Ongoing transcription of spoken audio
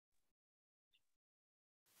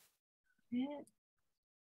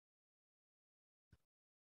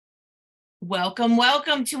Welcome,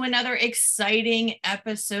 welcome to another exciting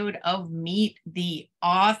episode of Meet the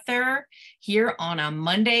Author here on a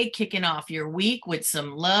Monday, kicking off your week with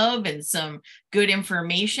some love and some good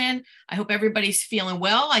information. I hope everybody's feeling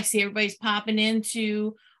well. I see everybody's popping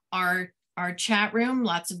into our chat room.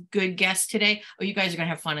 Lots of good guests today. Oh, you guys are going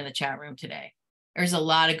to have fun in the chat room today. There's a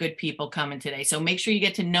lot of good people coming today. So make sure you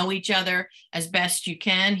get to know each other as best you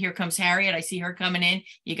can. Here comes Harriet. I see her coming in.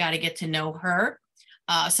 You got to get to know her.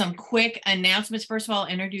 Some quick announcements. First of all, I'll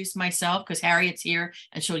introduce myself because Harriet's here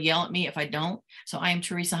and she'll yell at me if I don't. So I am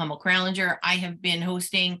Teresa Hummel-Krallinger. I have been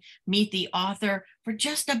hosting Meet the Author for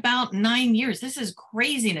just about 9 years. This is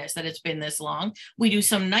craziness that it's been this long. We do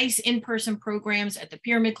some nice in-person programs at the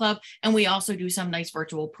Pyramid Club, and we also do some nice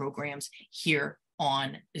virtual programs here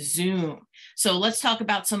on Zoom. So let's talk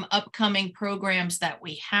about some upcoming programs that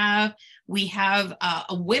we have. We have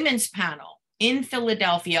a women's panel in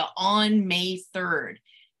Philadelphia on May 3rd.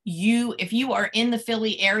 If you are in the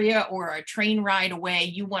Philly area or a train ride away,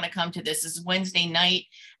 you want to come to this. This is Wednesday night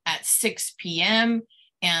at 6 p.m.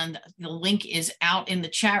 and the link is out in the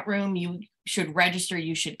chat room. You should register.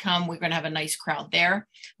 You should come. We're going to have a nice crowd there.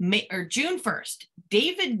 June 1st,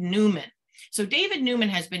 David Newman. So David Newman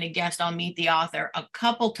has been a guest on Meet the Author a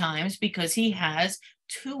couple times because he has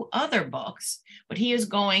 2 other books, but he is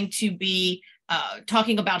going to be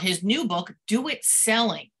talking about his new book, Do It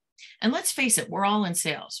Selling. And let's face it, we're all in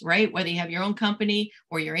sales, right? Whether you have your own company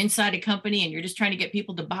or you're inside a company and you're just trying to get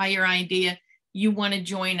people to buy your idea, you want to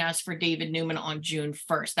join us for David Newman on June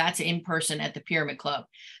 1st. That's in person at the Pyramid Club.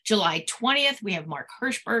 July 20th, we have Mark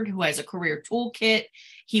Hirschberg, who has a career toolkit.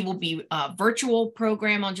 He will be a virtual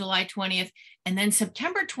program on July 20th. And then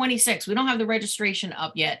September 26th, we don't have the registration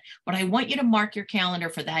up yet, but I want you to mark your calendar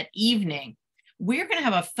for that evening. We're going to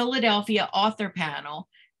have a Philadelphia author panel.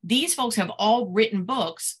 These folks have all written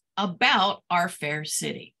books about our fair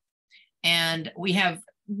city. And we have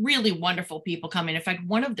really wonderful people coming. In fact,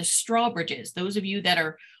 one of the Strawbridges, those of you that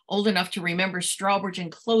are old enough to remember Strawbridge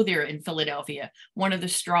and Clothier in Philadelphia, one of the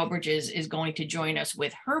Strawbridges is going to join us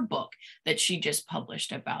with her book that she just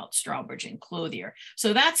published about Strawbridge and Clothier.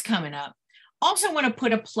 So that's coming up. Also want to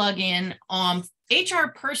put a plug in on HR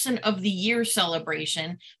Person of the Year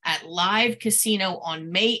celebration at Live Casino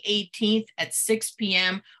on May 18th at 6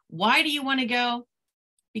 p.m. Why do you want to go?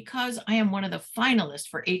 Because I am one of the finalists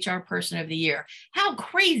for HR Person of the Year. How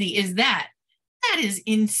crazy is that? That is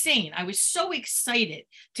insane. I was so excited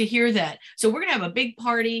to hear that. So we're going to have a big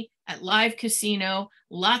party at Live Casino,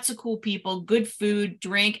 lots of cool people, good food,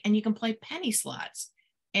 drink, and you can play penny slots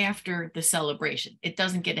after the celebration. It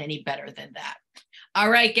doesn't get any better than that. All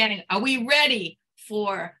right, gang, are we ready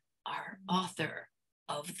for our author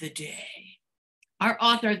of the day? Our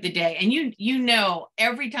author of the day. And you know,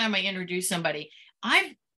 every time I introduce somebody,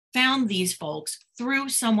 I've found these folks through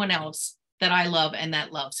someone else that I love and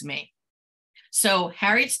that loves me. So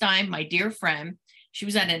Harriet Stein, my dear friend, she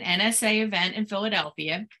was at an NSA event in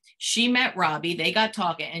Philadelphia. She met Robbie, they got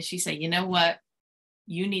talking, and she said, you know what?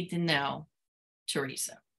 You need to know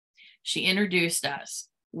Teresa. She introduced us.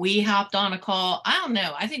 We hopped on a call. I don't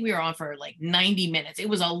know. I think we were on for like 90 minutes. It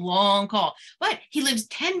was a long call, but he lives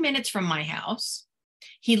 10 minutes from my house.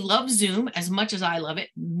 He loves Zoom as much as I love it,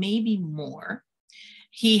 maybe more.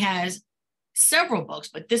 He has several books,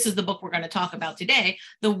 but this is the book we're going to talk about today,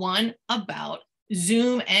 the one about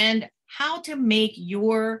Zoom and how to make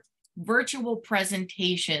your virtual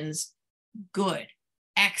presentations good,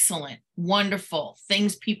 excellent, wonderful,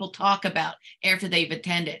 things people talk about after they've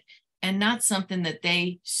attended, and not something that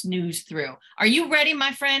they snooze through. Are you ready,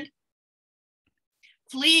 my friend?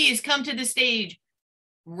 Please come to the stage,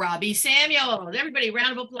 Robbie Samuels. Everybody,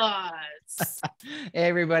 round of applause. Hey,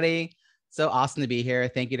 everybody. So awesome to be here.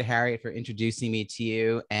 Thank you to Harriet for introducing me to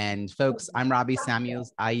you. And folks, I'm Robbie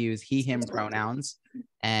Samuels. I use he, him pronouns.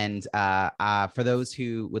 And for those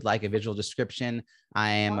who would like a visual description,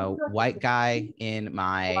 I am a white guy in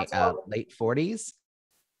my late 40s.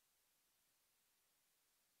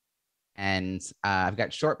 And I've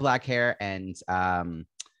got short black hair and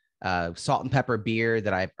salt and pepper beard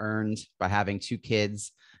that I've earned by having 2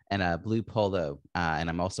 kids and a blue polo. And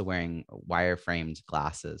I'm also wearing wire-framed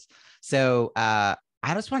glasses. So I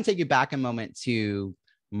just want to take you back a moment to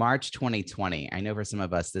March 2020. I know for some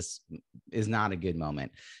of us, this is not a good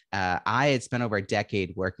moment. I had spent over a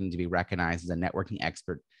decade working to be recognized as a networking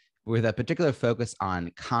expert with a particular focus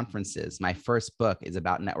on conferences. My first book is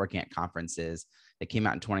about networking at conferences. It came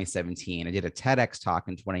out in 2017. I did a TEDx talk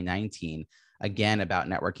in 2019 again about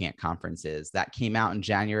networking at conferences. That came out in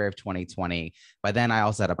January of 2020. By then, I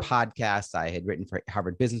also had a podcast. I had written for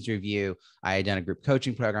Harvard Business Review. I had done a group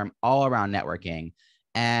coaching program all around networking.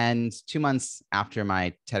 And 2 months after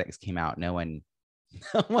my TEDx came out, no one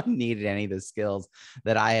needed any of the skills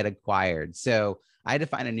that I had acquired. So I had to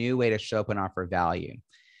find a new way to show up and offer value.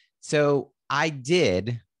 So I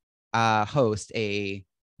did host a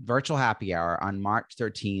virtual happy hour on March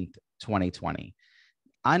 13th, 2020.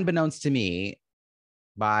 Unbeknownst to me,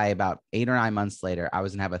 by about 8 or 9 months later, I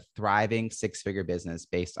was going to have a thriving 6-figure business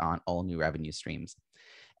based on all new revenue streams.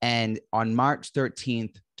 And on March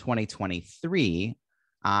 13th, 2023,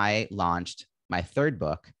 I launched my third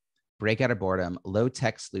book, Break Out of Boredom,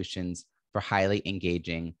 Low-Tech Solutions for Highly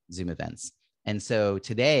Engaging Zoom Events. And so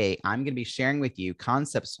today I'm going to be sharing with you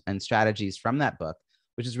concepts and strategies from that book,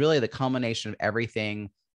 which is really the culmination of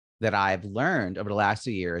everything that I've learned over the last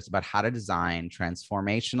 2 years about how to design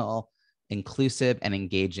transformational, inclusive, and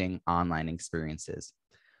engaging online experiences.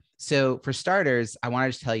 So for starters, I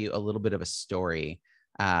wanted to tell you a little bit of a story.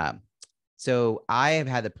 So I have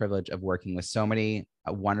had the privilege of working with so many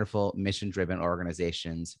wonderful mission-driven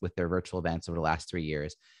organizations with their virtual events over the last 3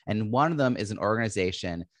 years. And one of them is an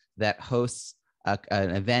organization that hosts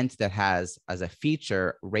an event that has as a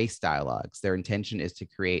feature race dialogues. Their intention is to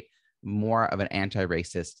create more of an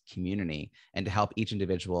anti-racist community and to help each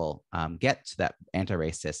individual get to that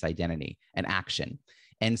anti-racist identity and action.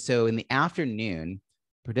 And so in the afternoon,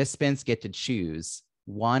 participants get to choose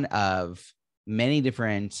one of many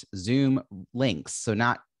different Zoom links. So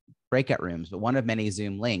not breakout rooms, but one of many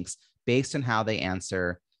Zoom links based on how they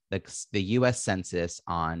answer the US Census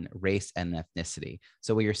on race and ethnicity.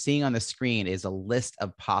 So what you're seeing on the screen is a list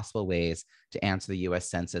of possible ways to answer the US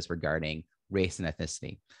Census regarding race and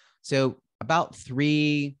ethnicity. So about a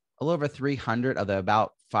little over 300 of the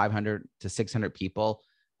about 500 to 600 people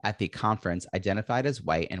at the conference identified as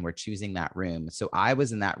white and were choosing that room. So I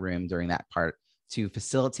was in that room during that part to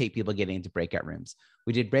facilitate people getting into breakout rooms.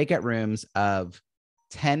 We did breakout rooms of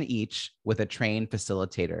 10 each with a trained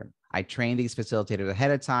facilitator. I trained these facilitators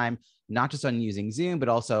ahead of time, not just on using Zoom, but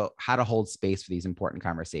also how to hold space for these important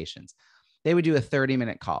conversations. They would do a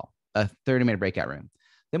 30-minute call, a 30-minute breakout room.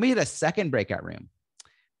 Then we did a second breakout room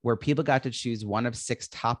where people got to choose one of 6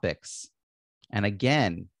 topics. And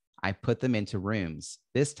again, I put them into rooms,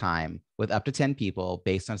 this time with up to 10 people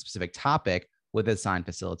based on a specific topic with a assigned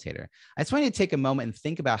facilitator. I just want you to take a moment and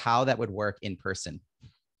think about how that would work in person.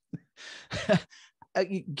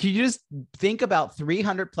 Can you just think about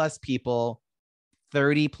 300 plus people,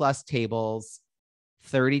 30 plus tables,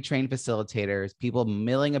 30 trained facilitators, people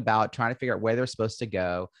milling about trying to figure out where they're supposed to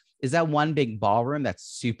go? Is that one big ballroom that's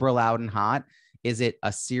super loud and hot? Is it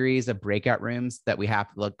a series of breakout rooms that we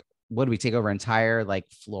have to look? What do we take over entire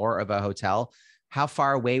floor of a hotel? How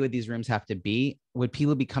far away would these rooms have to be? Would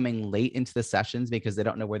people be coming late into the sessions because they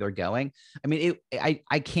don't know where they're going? I mean,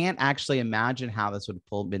 I can't actually imagine how this would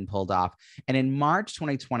have been pulled off. And in March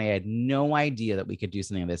 2020, I had no idea that we could do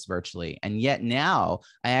something like this virtually. And yet now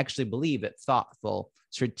I actually believe that thoughtful,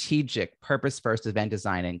 strategic, purpose-first event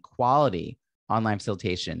design and quality online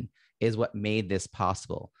facilitation is what made this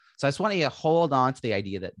possible. So I just want you to hold on to the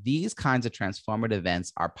idea that these kinds of transformative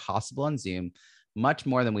events are possible on Zoom much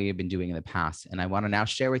more than we have been doing in the past. And I want to now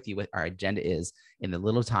share with you what our agenda is in the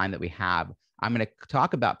little time that we have. I'm going to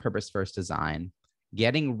talk about purpose-first design,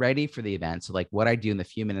 getting ready for the event. So what I do in the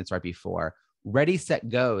few minutes right before. Ready, set,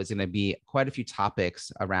 go is going to be quite a few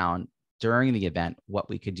topics around during the event, what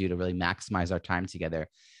we could do to really maximize our time together.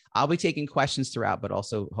 I'll be taking questions throughout, but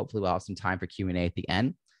also hopefully we'll have some time for Q&A at the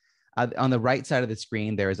end. On the right side of the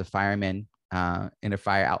screen, there is a fireman in a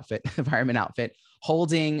fireman outfit,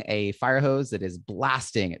 holding a fire hose that is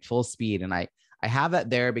blasting at full speed. And I have that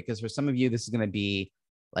there because for some of you, this is going to be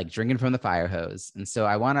like drinking from the fire hose. And so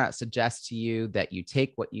I want to suggest to you that you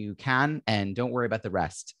take what you can and don't worry about the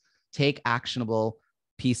rest. Take actionable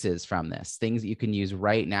pieces from this, things that you can use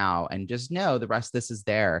right now, and just know the rest of this is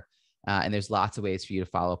there. And there's lots of ways for you to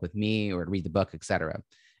follow up with me or to read the book, etc.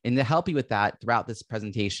 And to help you with that, throughout this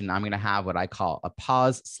presentation, I'm going to have what I call a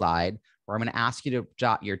pause slide, where I'm going to ask you to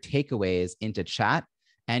jot your takeaways into chat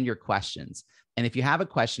and your questions. And if you have a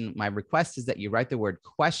question, my request is that you write the word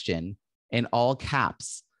question in all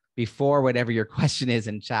caps before whatever your question is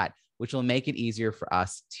in chat, which will make it easier for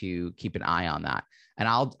us to keep an eye on that. And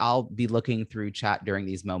I'll be looking through chat during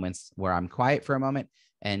these moments where I'm quiet for a moment.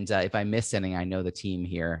 And if I miss any, I know the team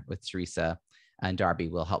here with Teresa and Darby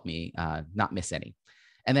will help me not miss any.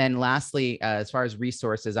 And then lastly, as far as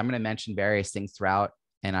resources, I'm going to mention various things throughout,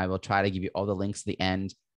 and I will try to give you all the links at the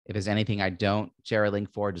end. If there's anything I don't share a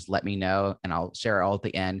link for, just let me know and I'll share it all at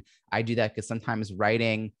the end. I do that because sometimes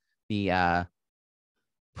writing the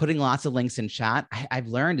putting lots of links in chat, I've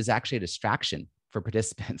learned is actually a distraction for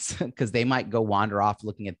participants because they might go wander off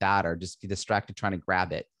looking at that or just be distracted trying to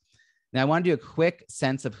grab it. Now I want to do a quick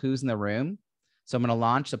sense of who's in the room. So I'm going to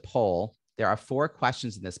launch a poll. There are 4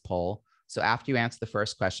 questions in this poll. So after you answer the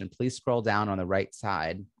first question, please scroll down on the right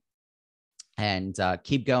side and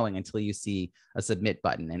keep going until you see a submit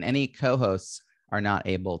button. And any co-hosts are not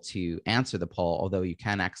able to answer the poll, although you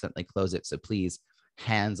can accidentally close it. So please,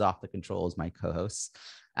 hands off the controls, my co-hosts.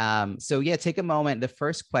 So yeah, take a moment. The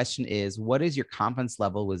first question is, what is your confidence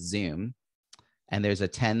level with Zoom? And there's a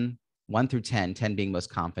 1 through 10, 10 being most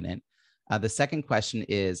confident. The second question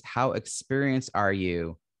is, how experienced are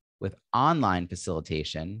you with online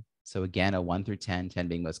facilitation? So again, a 1 through 10, 10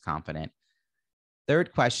 being most confident.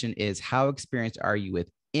 Third question is, how experienced are you with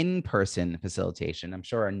in-person facilitation? I'm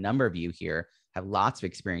sure a number of you here have lots of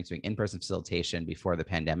experience doing in-person facilitation before the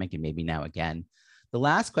pandemic and maybe now again. The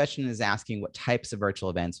last question is asking, what types of virtual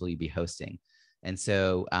events will you be hosting? And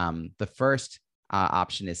so the first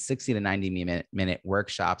option is 60 to 90-minute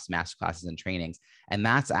workshops, masterclasses, and trainings. And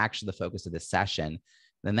that's actually the focus of this session.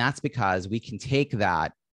 And that's because we can take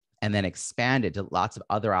that and then expand it to lots of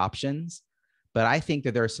other options. But I think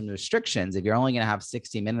that there are some restrictions. If you're only going to have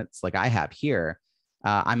 60 minutes like I have here,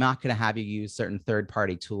 I'm not going to have you use certain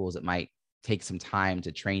third-party tools that might take some time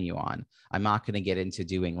to train you on. I'm not going to get into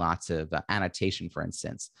doing lots of annotation, for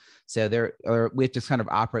instance. So we have to kind of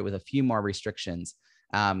operate with a few more restrictions.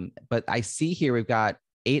 But I see here we've got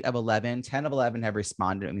 8 of 11, 10 of 11 have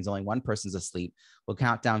responded. It means only one person's asleep. We'll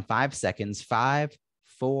count down 5 seconds. 5,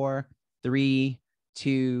 4, 3,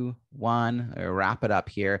 2, 1. We'll wrap it up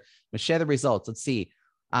here. We'll share the results. Let's see.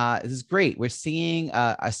 This is great. We're seeing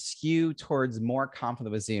a skew towards more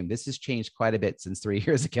confident with Zoom. This has changed quite a bit since 3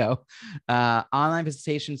 years ago. Online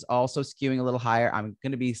visitations also skewing a little higher. I'm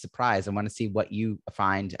going to be surprised. I want to see what you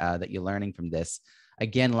find that you're learning from this.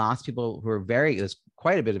 Again, lots of people who are there's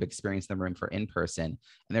quite a bit of experience in the room for in-person, and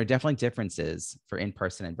there are definitely differences for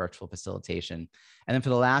in-person and virtual facilitation. And then for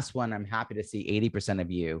the last one, I'm happy to see 80% of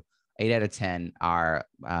you, 8 out of 10, are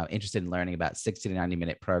interested in learning about 60 to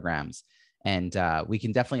 90-minute programs. And we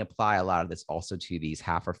can definitely apply a lot of this also to these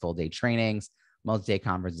half or full day trainings, multi-day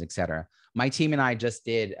conferences, et cetera. My team and I just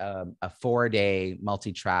did a 4-day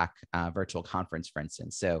multi-track virtual conference, for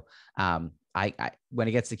instance. So when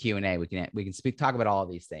it gets to Q&A, we can talk about all of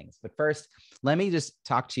these things. But first, let me just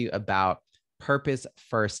talk to you about purpose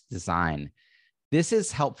first design. This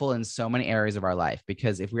is helpful in so many areas of our life,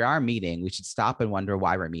 because if we are meeting, we should stop and wonder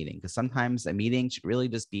why we're meeting, because sometimes a meeting should really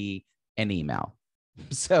just be an email.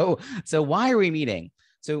 So why are we meeting?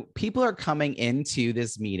 So people are coming into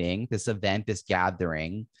this meeting, this event, this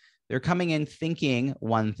gathering. They're coming in thinking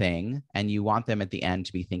one thing, and you want them at the end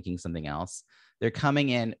to be thinking something else. They're coming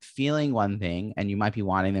in feeling one thing, and you might be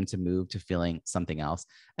wanting them to move to feeling something else.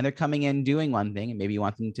 And they're coming in doing one thing, and maybe you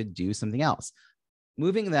want them to do something else.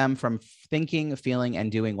 Moving them from thinking, feeling, and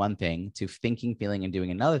doing one thing to thinking, feeling, and doing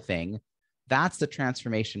another thing, that's the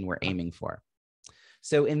transformation we're aiming for.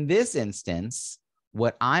 So in this instance,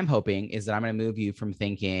 what I'm hoping is that I'm going to move you from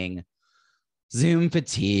thinking Zoom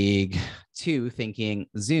fatigue to thinking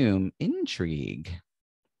Zoom intrigue.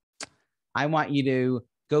 I want you to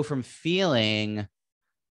go from feeling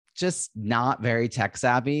just not very tech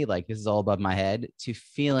savvy, like this is all above my head, to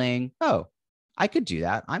feeling, oh, I could do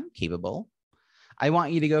that. I'm capable. I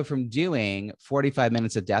want you to go from doing 45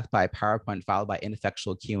 minutes of death by PowerPoint followed by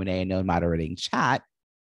ineffectual Q&A and no moderating chat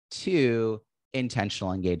to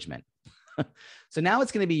intentional engagement. So now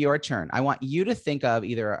it's going to be your turn. I want you to think of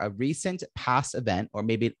either a recent past event or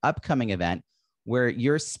maybe an upcoming event where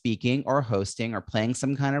you're speaking or hosting or playing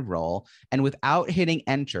some kind of role. And without hitting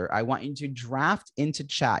enter, I want you to draft into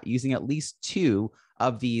chat using at least 2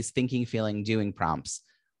 of these thinking, feeling, doing prompts.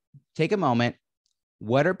 Take a moment.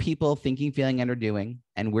 What are people thinking, feeling, and or doing?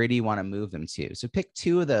 And where do you want to move them to? So pick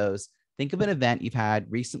 2 of those. Think of an event you've had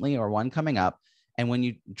recently or one coming up. And when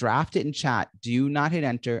you draft it in chat, do not hit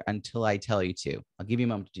enter until I tell you to. I'll give you a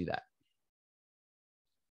moment to do that.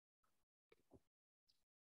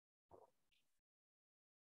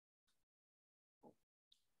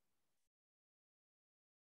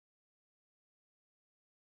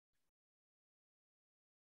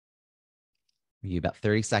 Give you about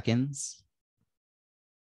 30 seconds.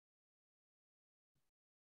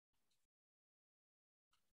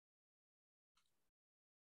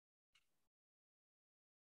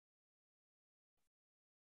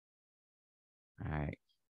 All right.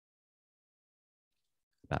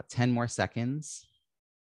 About 10 more seconds.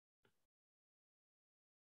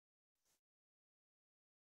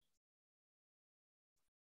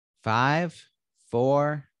 5,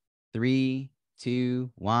 4, 3,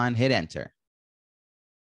 2, 1, hit enter.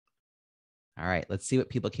 All right, let's see what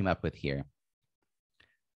people came up with here.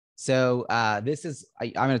 So this is,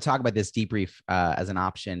 I'm going to talk about this debrief as an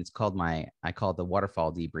option. It's called I call it the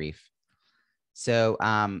waterfall debrief. So,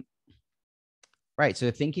 right.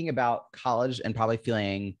 So thinking about college and probably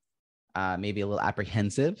feeling maybe a little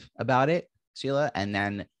apprehensive about it, Sheila. And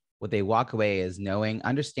then what they walk away is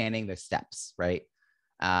understanding the steps, right?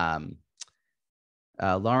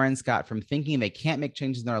 Lauren's got from thinking they can't make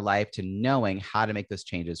changes in their life to knowing how to make those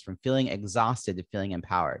changes, from feeling exhausted to feeling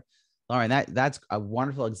empowered. Lauren, that's a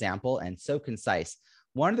wonderful example and so concise.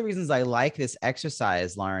 One of the reasons I like this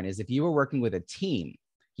exercise, Lauren, is if you were working with a team,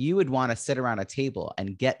 you would want to sit around a table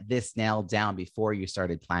and get this nailed down before you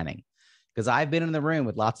started planning. Because I've been in the room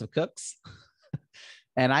with lots of cooks.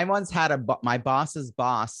 And I once had my boss's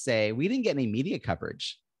boss say, we didn't get any media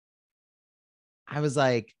coverage. I was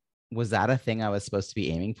like, was that a thing I was supposed to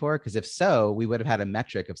be aiming for? Because if so, we would have had a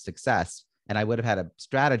metric of success and I would have had a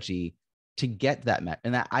strategy to get that met.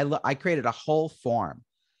 And that I created a whole form,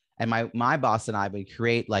 and my boss and I would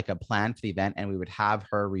create like a plan for the event, and we would have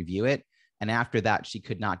her review it. And after that, she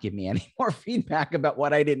could not give me any more feedback about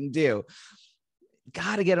what I didn't do.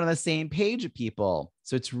 Got to get on the same page with people.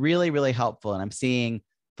 So it's really, really helpful. And I'm seeing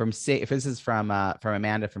if this is from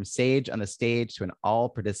Amanda, from Sage on the stage to an all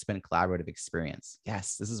participant collaborative experience.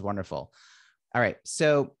 Yes, this is wonderful. All right.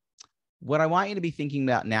 So what I want you to be thinking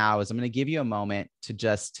about now is I'm going to give you a moment to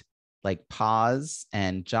just like pause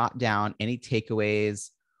and jot down any takeaways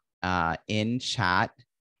in chat.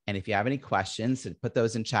 And if you have any questions, put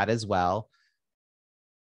those in chat as well.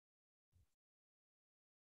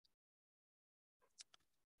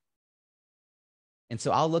 And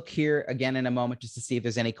so I'll look here again in a moment just to see if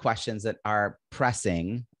there's any questions that are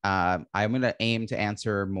pressing. I'm going to aim to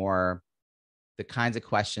answer more the kinds of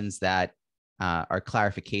questions that are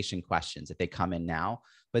clarification questions if they come in now.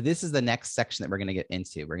 But this is the next section that we're going to get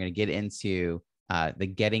into. We're going to get into the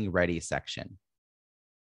getting ready section.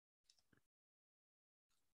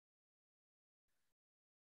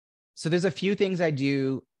 So there's a few things I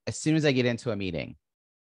do as soon as I get into a meeting.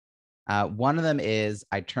 One of them is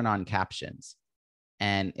I turn on captions.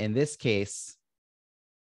 And in this case,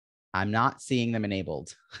 I'm not seeing them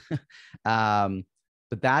enabled.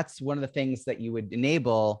 But that's one of the things that you would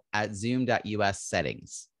enable at zoom.us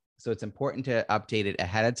settings. So it's important to update it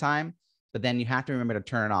ahead of time, but then you have to remember to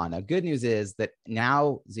turn it on. Now, good news is that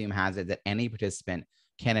now Zoom has it that any participant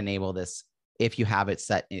can enable this if you have it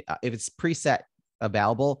set. If it's preset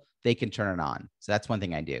available, they can turn it on. So that's one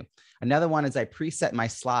thing I do. Another one is I preset my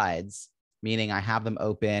slides, meaning I have them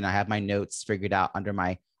open. I have my notes figured out under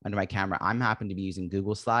my camera. I'm happen to be using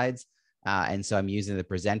Google Slides. And so I'm using the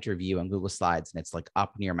presenter view on Google Slides, and it's like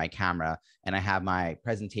up near my camera, and I have my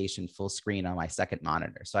presentation full screen on my second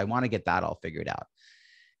monitor. So I want to get that all figured out.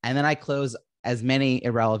 And then I close as many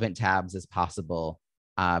irrelevant tabs as possible,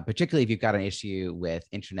 particularly if you've got an issue with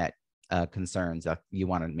internet concerns. You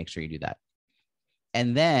want to make sure you do that.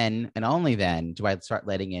 And then, and only then, do I start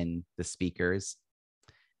letting in the speakers,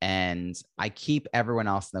 and I keep everyone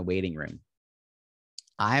else in the waiting room.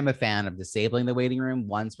 I am a fan of disabling the waiting room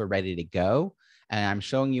once we're ready to go. And I'm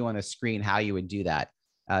showing you on the screen how you would do that.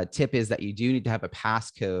 Tip is that you do need to have a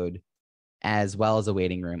passcode as well as a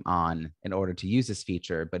waiting room on in order to use this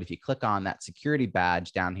feature. But if you click on that security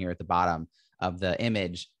badge down here at the bottom of the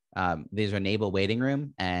image, there's enable waiting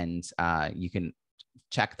room, and you can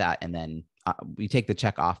check that, and then you take the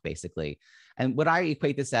check off basically. And what I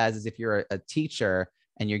equate this as is if you're a teacher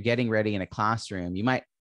and you're getting ready in a classroom, you might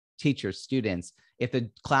teach your students, if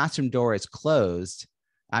the classroom door is closed,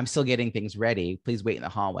 I'm still getting things ready, please wait in the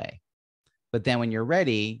hallway. But then when you're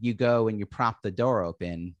ready, you go and you prop the door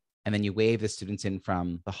open, and then you wave the students in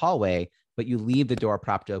from the hallway, but you leave the door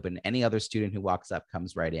propped open. Any other student who walks up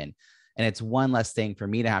comes right in. And it's one less thing for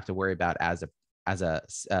me to have to worry about as a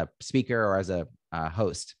speaker or as a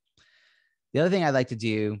host. The other thing I like to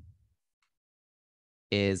do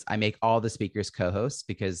is I make all the speakers co-hosts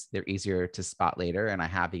because they're easier to spot later. And I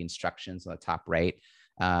have the instructions on the top right,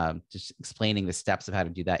 just explaining the steps of how to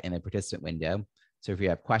do that in the participant window. So if you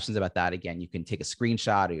have questions about that, again, you can take a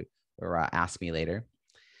screenshot or ask me later.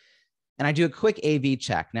 And I do a quick AV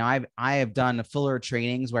check. Now I have done fuller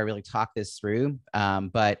trainings where I really talk this through.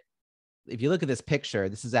 But if you look at this picture,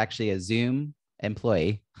 this is actually a Zoom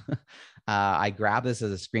employee. I grabbed this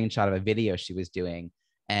as a screenshot of a video she was doing.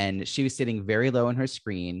 And she was sitting very low on her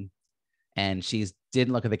screen, and she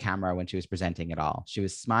didn't look at the camera when she was presenting at all. She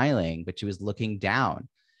was smiling, but she was looking down.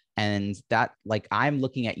 And that, like, I'm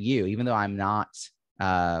looking at you, even though I'm not,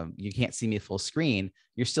 you can't see me full screen,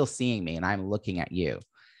 you're still seeing me, and I'm looking at you.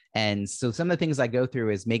 And so some of the things I go through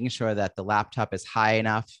is making sure that the laptop is high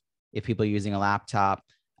enough if people are using a laptop,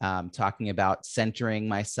 talking about centering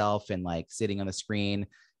myself and like sitting on the screen.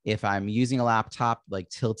 If I'm using a laptop, like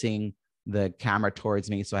tilting the camera towards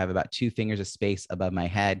me so I have about 2 fingers of space above my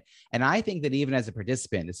head. And I think that even as a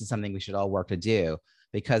participant, this is something we should all work to do,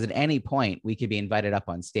 because at any point we could be invited up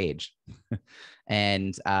on stage.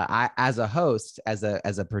 And I, as a host, as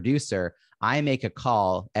a producer, I make a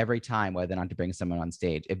call every time whether or not to bring someone on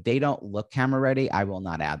stage. If they don't look camera ready, I will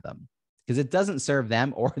not add them, because it doesn't serve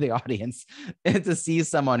them or the audience to see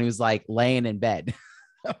someone who's like laying in bed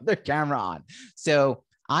with their camera on. So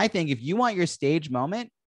I think if you want your stage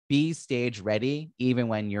moment, be stage ready, even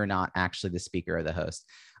when you're not actually the speaker or the host.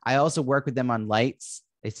 I also work with them on lights.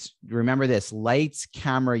 Remember this: lights,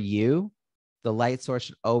 camera, you. The light source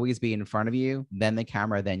should always be in front of you, then the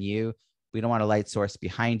camera, then you. We don't want a light source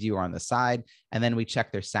behind you or on the side. And then we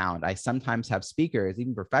check their sound. I sometimes have speakers,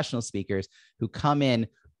 even professional speakers, who come in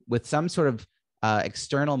with some sort of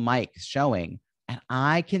external mic showing, and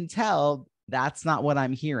I can tell that's not what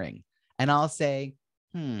I'm hearing. And I'll say,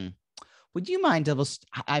 would you mind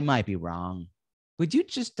I might be wrong. Would you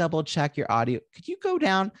just double check your audio? Could you go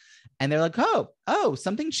down? And they're like, oh,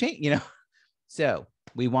 something changed, So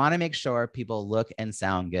we want to make sure people look and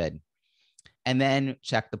sound good. And then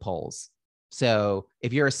check the polls. So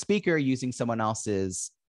if you're a speaker using someone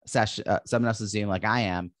else's session, someone else's Zoom like I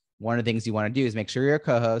am, one of the things you want to do is make sure you're a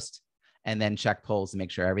co-host and then check polls to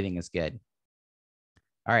make sure everything is good.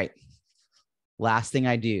 All right. Last thing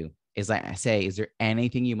I do is I say, is there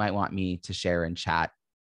anything you might want me to share in chat?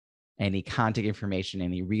 Any contact information,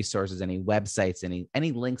 any resources, any websites,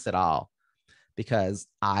 any links at all? Because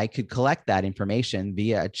I could collect that information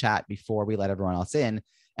via a chat before we let everyone else in,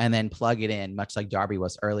 and then plug it in, much like Darby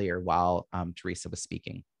was earlier while Teresa was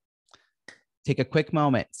speaking. Take a quick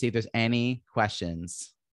moment, see if there's any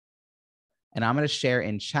questions. And I'm going to share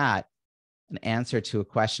in chat an answer to a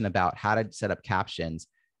question about how to set up captions.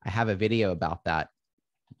 I have a video about that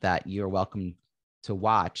you're welcome to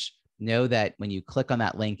watch. Know that when you click on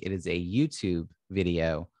that link, it is a YouTube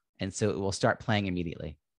video, and so it will start playing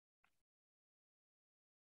immediately.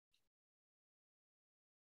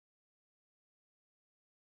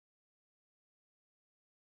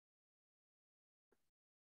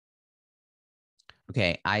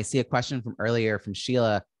 Okay, I see a question from earlier from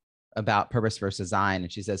Sheila about purpose versus design.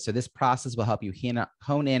 And she says, so this process will help you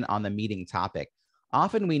hone in on the meeting topic.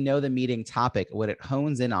 Often we know the meeting topic. What it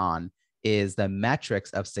hones in on is the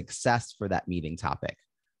metrics of success for that meeting topic.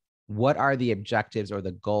 What are the objectives or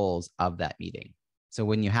the goals of that meeting? So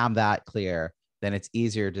when you have that clear, then it's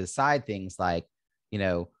easier to decide things like,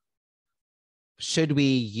 should we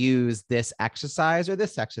use this exercise or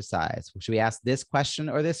this exercise? Should we ask this question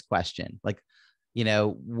or this question? Like,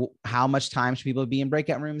 how much time should people be in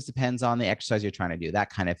breakout rooms depends on the exercise you're trying to do, that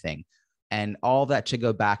kind of thing. And all that should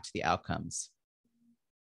go back to the outcomes.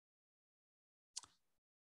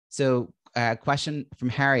 So a question from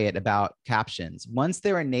Harriet about captions. Once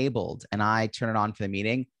they're enabled and I turn it on for the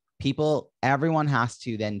meeting, everyone has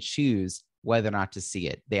to then choose whether or not to see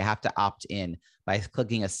it. They have to opt in by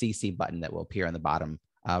clicking a CC button that will appear on the bottom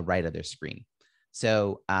right of their screen.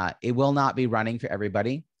 So it will not be running for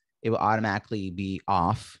everybody. It will automatically be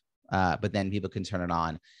off, but then people can turn it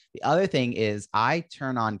on. The other thing is I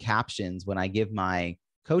turn on captions when I give my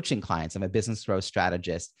coaching clients. I'm a business growth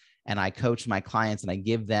strategist, and I coach my clients and I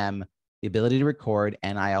give them the ability to record,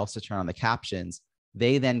 and I also turn on the captions.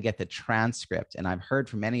 They then get the transcript. And I've heard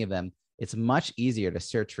from many of them, it's much easier to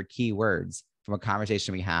search for keywords from a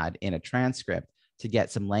conversation we had in a transcript to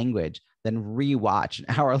get some language than rewatch an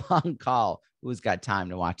hour-long call. Who's got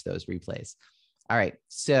time to watch those replays? All right,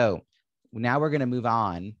 so now we're going to move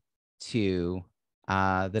on to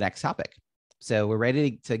the next topic. So we're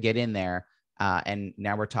ready to get in there, and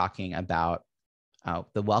now we're talking about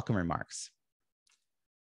the welcome remarks.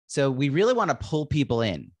 So we really want to pull people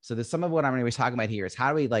in. So there's some of what I'm going to be talking about here is how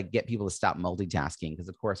do we get people to stop multitasking? Because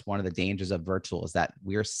of course, one of the dangers of virtual is that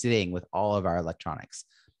we're sitting with all of our electronics.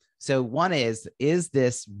 So one is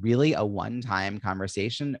this really a one-time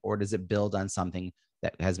conversation, or does it build on something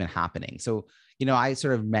that has been happening? So, I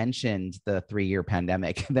sort of mentioned the 3-year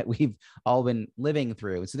pandemic that we've all been living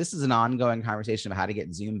through. So this is an ongoing conversation about how to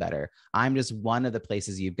get Zoom better. I'm just one of the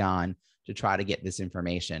places you've gone to try to get this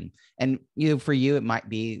information. And, for you, it might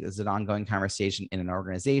be as an ongoing conversation in an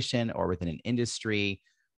organization or within an industry.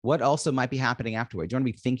 What also might be happening afterwards? You want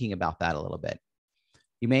to be thinking about that a little bit.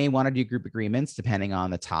 You may want to do group agreements depending on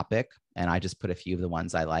the topic. And I just put a few of the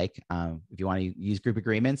ones I like. If you want to use group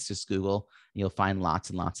agreements, just Google, and you'll find lots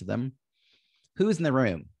and lots of them. Who's in the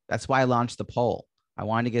room? That's why I launched the poll. I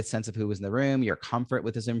wanted to get a sense of who was in the room, your comfort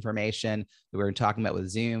with this information that we were talking about with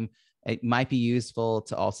Zoom. It might be useful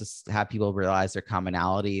to also have people realize their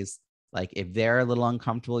commonalities. Like if they're a little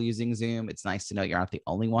uncomfortable using Zoom, it's nice to know you're not the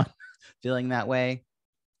only one feeling that way.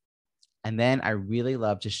 And then I really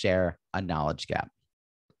love to share a knowledge gap.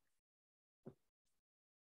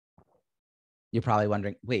 You're probably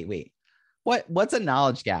wondering, wait, what's a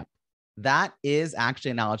knowledge gap? That is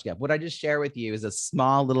actually a knowledge gap. What I just share with you is a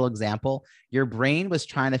small little example. Your brain was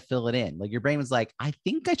trying to fill it in. Like your brain was like, I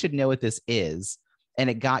think I should know what this is. And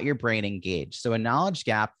it got your brain engaged. So a knowledge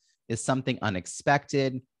gap is something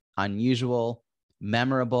unexpected, unusual,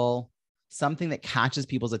 memorable, something that catches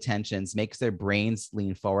people's attentions, makes their brains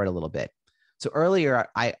lean forward a little bit. So earlier,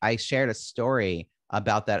 I shared a story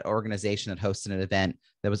about that organization that hosted an event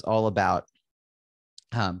that was all about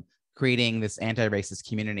creating this anti-racist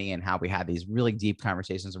community and how we had these really deep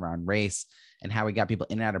conversations around race and how we got people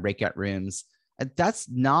in and out of breakout rooms. That's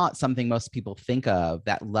not something most people think of,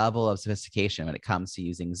 that level of sophistication when it comes to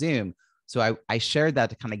using Zoom. So I shared that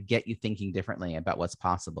to kind of get you thinking differently about what's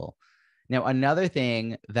possible. Now, another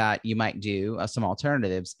thing that you might do, some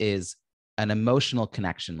alternatives, is an emotional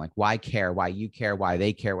connection, like why care, why you care, why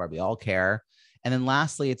they care, why we all care. And then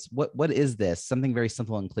lastly, it's what is this? Something very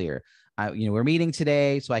simple and clear. We're meeting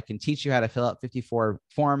today so I can teach you how to fill out form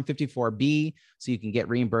 54B so you can get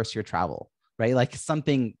reimbursed your travel, right? Like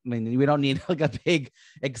something, I mean, we don't need like a big,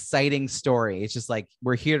 exciting story. It's just like,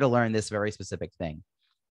 we're here to learn this very specific thing.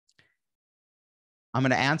 I'm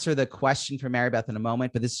going to answer the question from Mary Beth in a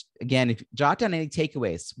moment, but this, again, if you jot down any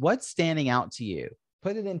takeaways, what's standing out to you?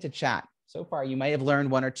 Put it into chat. So far, you might have learned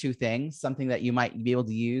one or two things, something that you might be able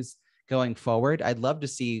to use going forward. I'd love to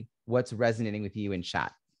see what's resonating with you in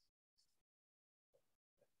chat.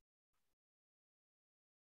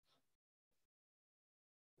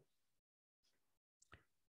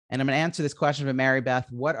 And I'm going to answer this question from Mary Beth.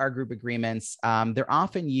 What are group agreements? They're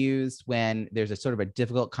often used when there's a sort of a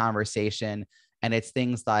difficult conversation, and it's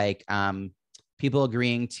things like people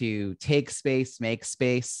agreeing to take space, make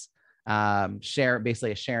space, share,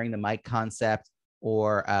 basically a sharing the mic concept,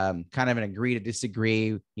 or kind of an agree to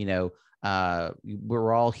disagree.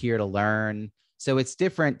 We're all here to learn. So it's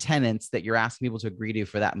different tenets that you're asking people to agree to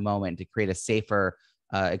for that moment to create a safer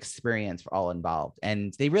experience for all involved.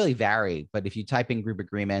 And they really vary, but if you type in group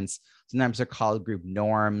agreements, sometimes they're called group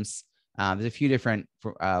norms. There's a few different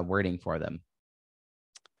wording for them.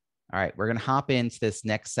 All right, we're going to hop into this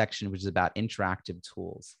next section, which is about interactive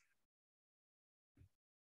tools.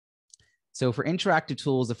 So for interactive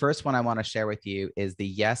tools, the first one I want to share with you is the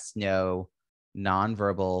yes, no,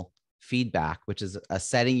 nonverbal feedback, which is a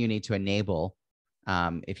setting you need to enable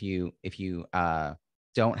if you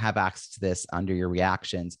don't have access to this under your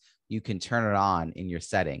reactions. You can turn it on in your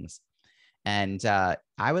settings. And I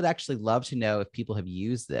would actually love to know if people have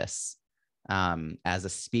used this as a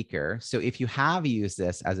speaker. So if you have used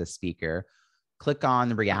this as a speaker, click on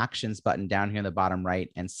the reactions button down here in the bottom right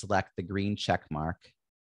and select the green check mark.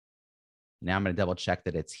 Now I'm going to double check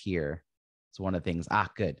that it's here. It's one of the things.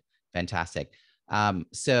 Good. Fantastic. And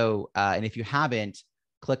if you haven't,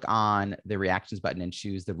 click on the reactions button and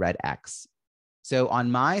choose the red X. So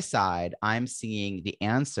on my side, I'm seeing the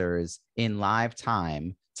answers in live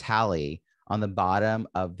time tally on the bottom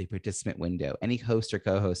of the participant window. Any host or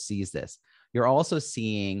co-host sees this. You're also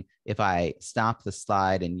seeing, if I stop the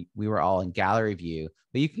slide and we were all in gallery view,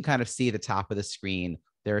 but you can kind of see the top of the screen,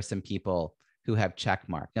 there are some people who have check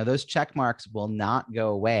marks. Now, those check marks will not go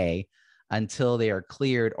away until they are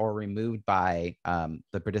cleared or removed by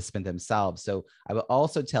the participant themselves. So I will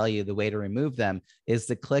also tell you the way to remove them is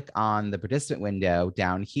to click on the participant window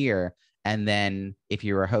down here. And then if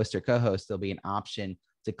you're a host or co-host, there'll be an option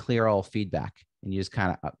to clear all feedback. And you just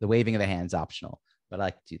kind of, the waving of the hand is optional, but I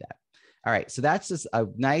like to do that. All right, so that's just a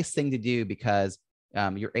nice thing to do because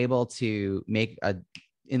you're able to make a,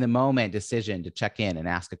 in the moment decision to check in and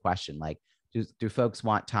ask a question like, do folks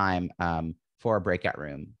want time for a breakout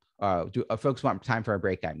room? Do folks want time for a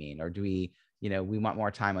break? Or do we, we want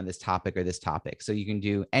more time on this topic or this topic? So you can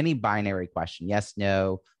do any binary question, yes,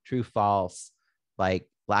 no, true, false, like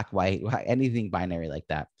black, white, anything binary like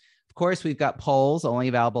that. Of course, we've got polls only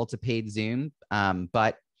available to paid Zoom,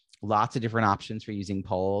 but lots of different options for using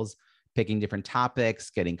polls, picking different topics,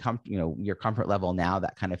 getting your comfort level now,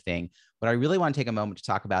 that kind of thing. What I really want to take a moment to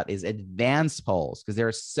talk about is advanced polls, because there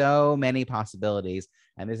are so many possibilities.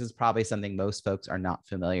 And this is probably something most folks are not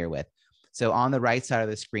familiar with. So on the right side of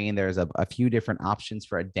the screen, there's a few different options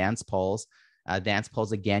for advanced polls. Advanced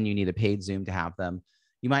polls, again, you need a paid Zoom to have them.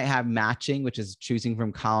 You might have matching, which is choosing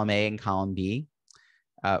from column A and column B.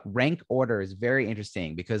 Rank order is very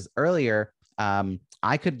interesting because earlier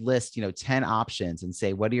I could list, 10 options and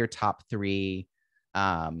say, what are your top 3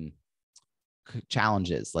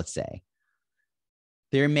 challenges, let's say.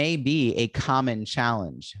 There may be a common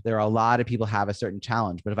challenge. There are a lot of people have a certain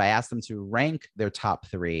challenge, but if I ask them to rank their top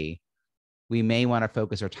 3, we may want to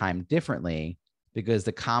focus our time differently because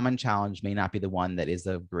the common challenge may not be the one that is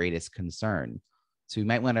of greatest concern. So we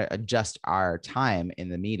might want to adjust our time in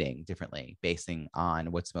the meeting differently based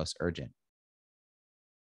on what's most urgent.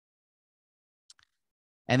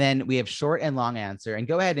 And then we have short and long answer. And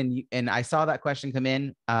go ahead and I saw that question come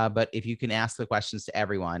in, but if you can ask the questions to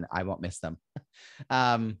everyone, I won't miss them.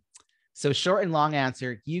 So short and long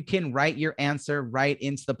answer, you can write your answer right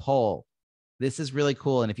into the poll. This is really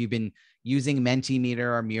cool. And if you've been using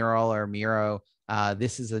Mentimeter or Mural or Miro,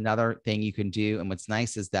 this is another thing you can do. And what's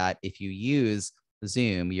nice is that if you use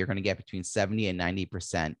Zoom, you're going to get between 70 and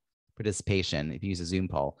 90% participation if you use a Zoom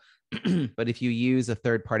poll. But if you use a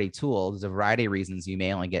third-party tool, there's a variety of reasons you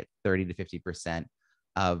may only get 30 to 50%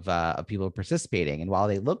 of people participating. And while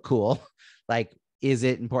they look cool, like, is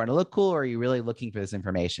it important to look cool, or are you really looking for this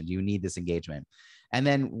information? Do you need this engagement? And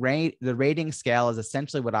then the rating scale is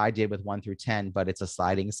essentially what I did with 1 through 10, but it's a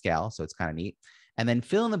sliding scale, so it's kind of neat. And then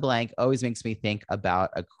fill in the blank always makes me think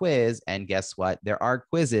about a quiz. And guess what? There are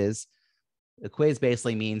quizzes. The quiz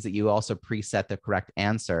basically means that you also preset the correct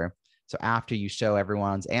answer. So after you show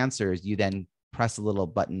everyone's answers, you then press a little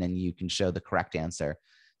button and you can show the correct answer.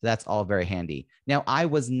 So that's all very handy. Now, I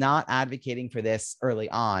was not advocating for this early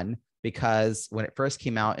on because when it first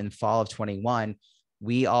came out in fall of 21,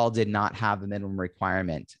 we all did not have the minimum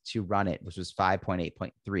requirement to run it, which was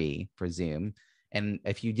 5.8.3 for Zoom. And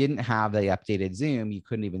if you didn't have the updated Zoom, you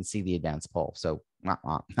couldn't even see the advanced poll. So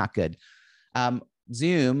not good.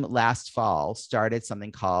 Zoom last fall started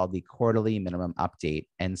something called the quarterly minimum update.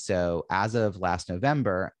 And so as of last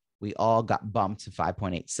November, we all got bumped to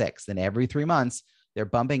 5.86. Then every 3 months, they're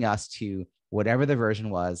bumping us to whatever the version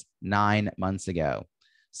was 9 months ago.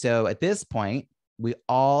 So at this point, we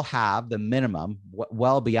all have the minimum,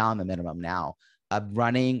 well beyond the minimum now, of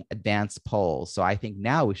running advanced polls. So I think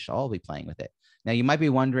now we should all be playing with it. Now, you might be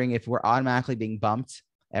wondering, if we're automatically being bumped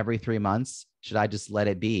every 3 months, should I just let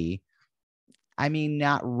it be? I mean,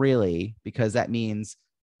 not really, because that means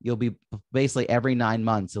you'll be basically every 9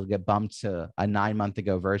 months, you'll get bumped to a 9 month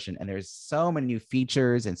ago version. And there's so many new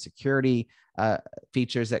features and security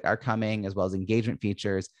features that are coming, as well as engagement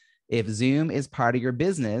features. If Zoom is part of your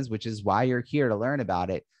business, which is why you're here to learn about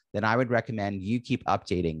it, then I would recommend you keep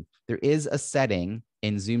updating. There is a setting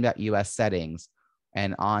in Zoom.us settings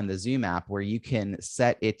and on the Zoom app where you can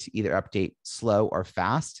set it to either update slow or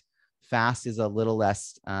fast. Fast is a little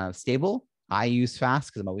less stable. I use fast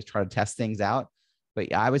because I'm always trying to test things out.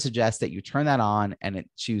 But I would suggest that you turn that on and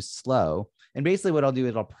choose slow. And basically what I'll do is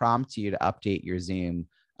it'll prompt you to update your Zoom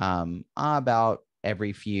about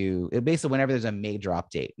basically whenever there's a major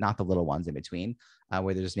update, not the little ones in between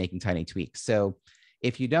where they're just making tiny tweaks. So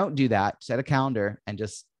if you don't do that, set a calendar and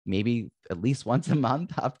just maybe at least once a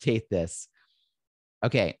month, update this.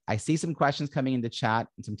 Okay, I see some questions coming into chat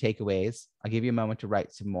and some takeaways. I'll give you a moment to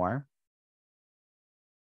write some more.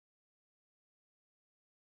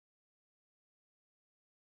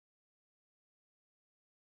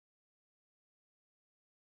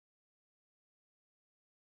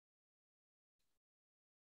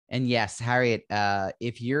 And yes, Harriet,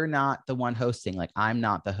 if you're not the one hosting, like I'm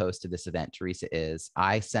not the host of this event, Teresa is,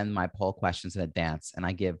 I send my poll questions in advance and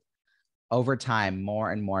I give over time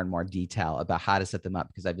more and more and more detail about how to set them up,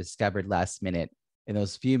 because I've discovered last minute in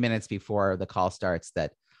those few minutes before the call starts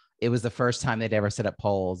that it was the first time they'd ever set up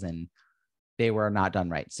polls and they were not done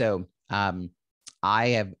right. So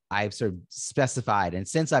I've sort of specified, and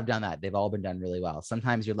since I've done that, they've all been done really well.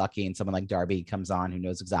 Sometimes you're lucky and someone like Darby comes on who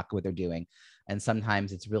knows exactly what they're doing. And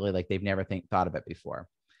sometimes it's really like they've never thought of it before.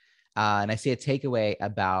 And I see a takeaway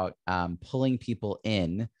about pulling people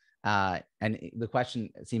in. And the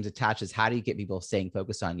question seems attached is, how do you get people staying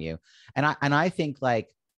focused on you? And I think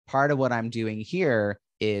like part of what I'm doing here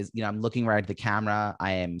is, I'm looking right at the camera.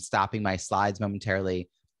 I am stopping my slides momentarily.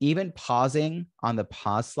 Even pausing on the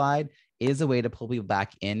pause slide is a way to pull people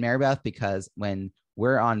back in, Marybeth, because when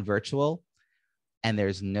we're on virtual and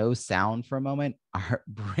there's no sound for a moment, our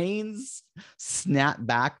brains snap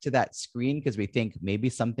back to that screen because we think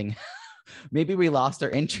maybe maybe we lost our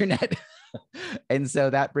internet. And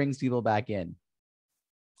so that brings people back in.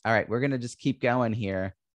 All right, we're going to just keep going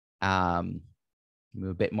here. A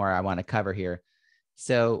bit more I want to cover here.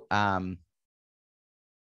 So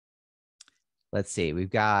let's see,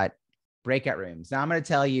 we've got breakout rooms. Now I'm going to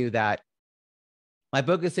tell you that My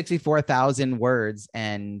book is 64,000 words,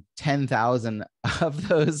 and 10,000 of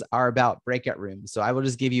those are about breakout rooms. So I will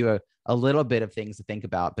just give you a little bit of things to think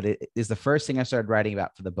about, but it is the first thing I started writing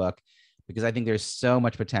about for the book because I think there's so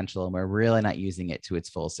much potential and we're really not using it to its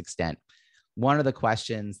fullest extent. One of the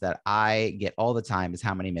questions that I get all the time is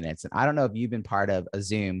how many minutes? And I don't know if you've been part of a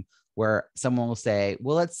Zoom where someone will say,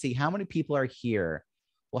 well, let's see, how many people are here?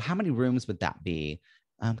 Well, how many rooms would that be?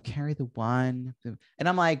 Carry the one. And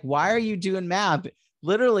I'm like, why are you doing math?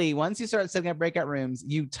 Literally, once you start setting up breakout rooms,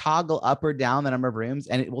 you toggle up or down the number of rooms,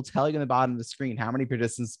 and it will tell you in the bottom of the screen how many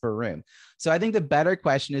participants per room. So I think the better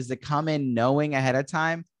question is to come in knowing ahead of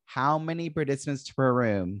time how many participants per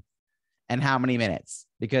room and how many minutes,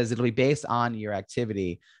 because it'll be based on your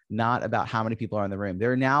activity, not about how many people are in the room.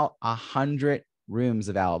 There are now 100 rooms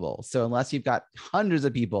available. So unless you've got hundreds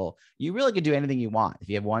of people, you really could do anything you want if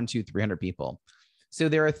you have 100, 200, 300 people. So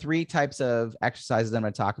there are 3 types of exercises I'm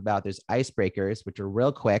going to talk about. There's icebreakers, which are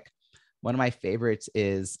real quick. One of my favorites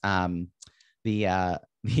is the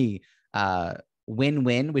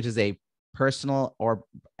win-win, which is a personal, or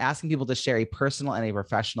asking people to share a personal and a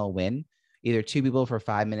professional win, either 2 people for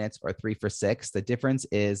 5 minutes or 3 for 6. The difference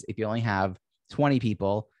is if you only have 20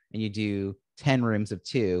 people and you do 10 rooms of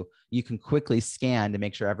 2, you can quickly scan to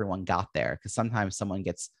make sure everyone got there, because sometimes someone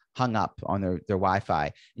gets hung up on their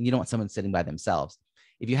Wi-Fi and you don't want someone sitting by themselves.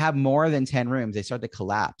 If you have more than 10 rooms, they start to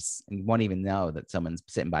collapse and you won't even know that someone's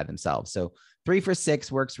sitting by themselves. So 3 for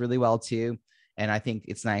 6 works really well too. And I think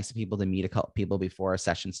it's nice for people to meet a couple people before a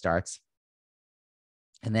session starts.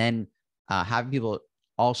 And then having people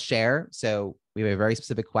all share. So we have a very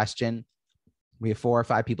specific question. We have 4 or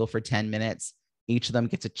 5 people for 10 minutes. Each of them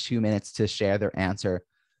gets 2 minutes to share their answer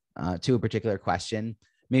to a particular question.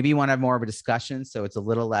 Maybe you want to have more of a discussion, so it's a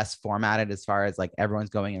little less formatted as far as like everyone's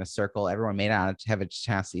going in a circle. Everyone may not have a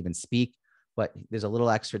chance to even speak, but there's a little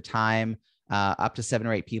extra time, up to 7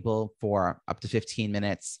 or 8 people for up to 15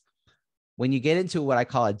 minutes. When you get into what I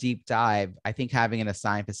call a deep dive, I think having an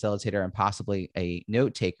assigned facilitator and possibly a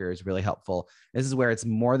note taker is really helpful. This is where it's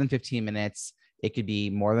more than 15 minutes. It could be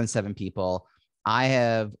more than 7 people. I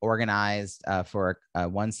have organized for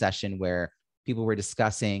one session where people were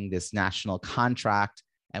discussing this national contract,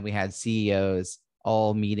 and we had CEOs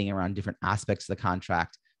all meeting around different aspects of the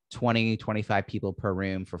contract, 20, 25 people per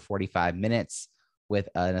room for 45 minutes with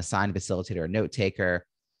an assigned facilitator or note taker.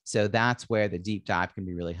 So that's where the deep dive can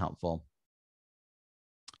be really helpful.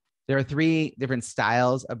 There are 3 different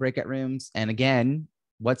styles of breakout rooms. And again,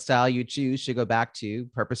 what style you choose should go back to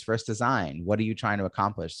purpose first design. What are you trying to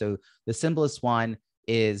accomplish? So the simplest one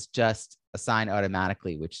is just assign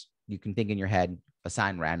automatically, which you can think in your head,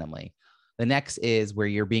 assign randomly. The next is where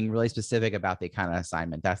you're being really specific about the kind of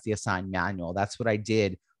assignment. That's the assign manual. That's what I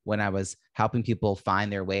did when I was helping people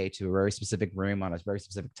find their way to a very specific room on a very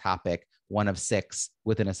specific topic, 1 of 6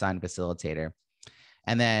 with an assigned facilitator.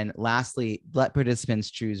 And then lastly, let participants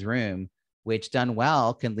choose room, which done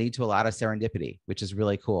well can lead to a lot of serendipity, which is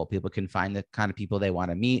really cool. People can find the kind of people they want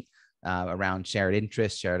to meet around shared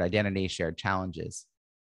interests, shared identity, shared challenges.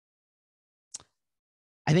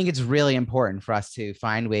 I think it's really important for us to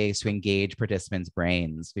find ways to engage participants'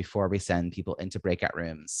 brains before we send people into breakout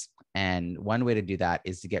rooms. And one way to do that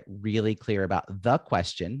is to get really clear about the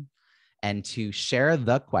question and to share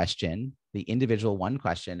the question, the individual one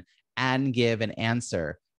question, and give an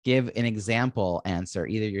answer, give an example answer,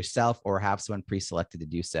 either yourself or have someone pre-selected to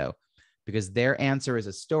do so, because their answer is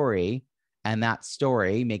a story and that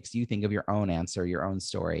story makes you think of your own answer, your own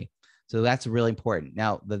story. So that's really important.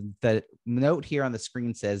 Now, the note here on the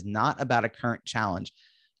screen says not about a current challenge.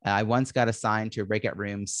 I once got assigned to a breakout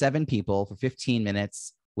room, 7 people for 15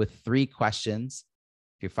 minutes with 3 questions.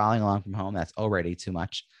 If you're following along from home, that's already too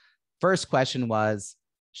much. First question was,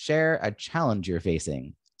 share a challenge you're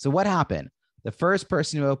facing. So what happened? The first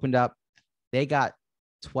person who opened up, they got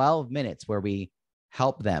 12 minutes where we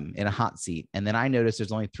helped them in a hot seat. And then I noticed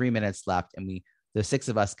there's only 3 minutes left, and the 6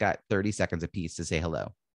 of us got 30 seconds apiece to say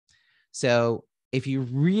hello. So if you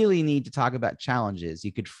really need to talk about challenges,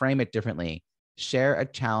 you could frame it differently. Share a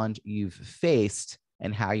challenge you've faced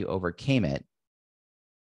and how you overcame it.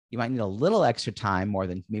 You might need a little extra time, more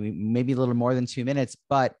than maybe a little more than 2 minutes,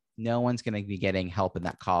 but no one's going to be getting help in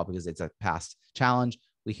that call because it's a past challenge.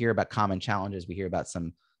 We hear about common challenges. We hear about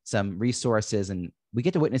some resources, and we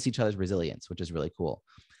get to witness each other's resilience, which is really cool.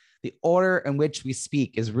 The order in which we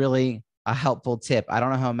speak is really a helpful tip. I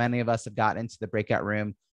don't know how many of us have gotten into the breakout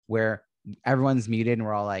room where everyone's muted and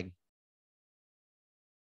we're all like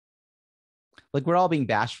we're all being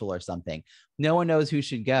bashful or something. No one knows who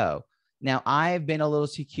should go. Now, I've been a little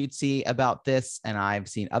too cutesy about this, and I've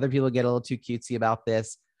seen other people get a little too cutesy about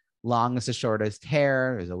this. longest to shortest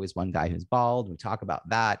hair. There's always one guy who's bald. We talk about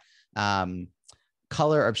that.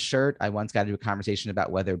 Color of shirt. I once got into a conversation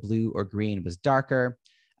about whether blue or green was darker.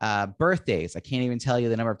 Birthdays. I can't even tell you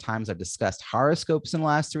the number of times I've discussed horoscopes in the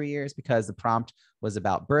last 3 years because the prompt was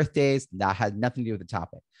about birthdays. That had nothing to do with the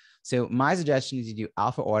topic. So my suggestion is you do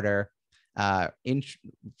alpha order, in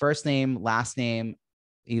first name, last name,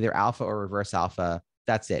 either alpha or reverse alpha.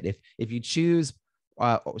 That's it. If you choose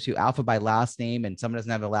to alpha by last name and someone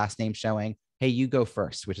doesn't have a last name showing, hey, you go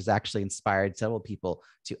first, which has actually inspired several people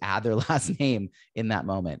to add their last name in that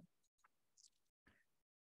moment.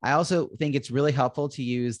 I also think it's really helpful to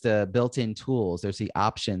use the built-in tools. There's the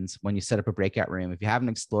options when you set up a breakout room. If you haven't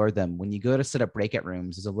explored them, when you go to set up breakout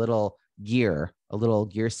rooms, there's a little gear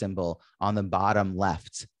symbol on the bottom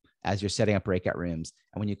left as you're setting up breakout rooms.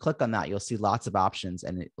 And when you click on that, you'll see lots of options,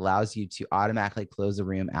 and it allows you to automatically close the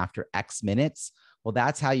room after X minutes. Well,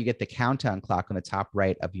 that's how you get the countdown clock on the top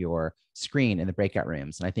right of your screen in the breakout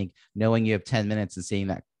rooms. And I think knowing you have 10 minutes and seeing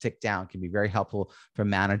that tick down can be very helpful for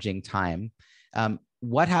managing time.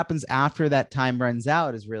 What happens after that time runs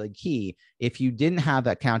out is really key. If you didn't have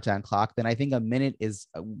that countdown clock, then I think a minute is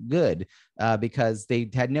good because they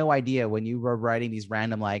had no idea when you were writing these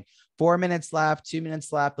random, like 4 minutes left, 2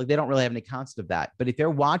 minutes left, like they don't really have any concept of that. But if they're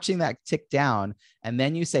watching that tick down and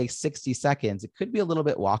then you say 60 seconds, it could be a little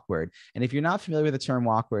bit awkward. And if you're not familiar with the term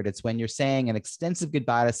awkward, it's when you're saying an extensive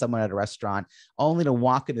goodbye to someone at a restaurant only to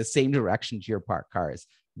walk in the same direction to your parked cars.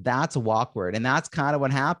 That's awkward. And that's kind of what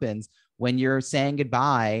happens when you're saying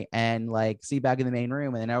goodbye and like, see you back in the main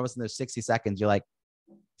room. And then all of a sudden there's 60 seconds. You're like,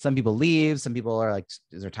 some people leave. Some people are like,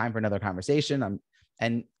 is there time for another conversation?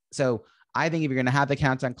 And so I think if you're going to have the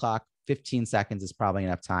countdown clock, 15 seconds is probably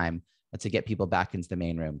enough time to get people back into the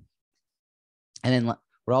main room. And then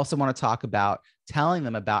we also want to talk about telling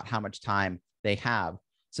them about how much time they have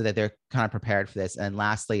so that they're kind of prepared for this. And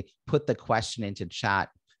lastly, put the question into chat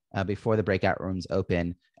before the breakout rooms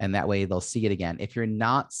open, and that way they'll see it again. If you're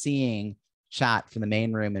not seeing chat from the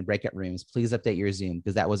main room and breakout rooms, please update your Zoom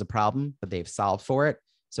because that was a problem, but they've solved for it.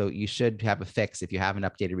 So you should have a fix if you haven't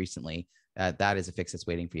updated recently. That is a fix that's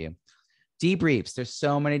waiting for you. Debriefs. There's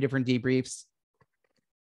so many different debriefs.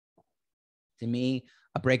 To me,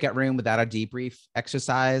 a breakout room without a debrief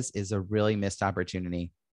exercise is a really missed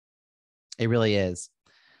opportunity. It really is.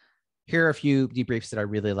 Here are a few debriefs that I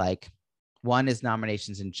really like. One is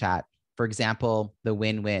nominations in chat. For example, the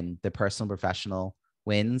win-win, the personal professional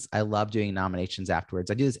wins. I love doing nominations afterwards.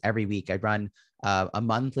 I do this every week. I run a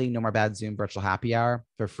monthly No More Bad Zoom virtual happy hour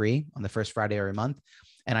for free on the first Friday of every month.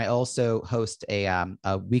 And I also host a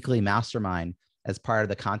weekly mastermind as part of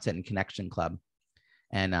the Content and Connection Club,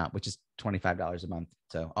 and which is $25 a month.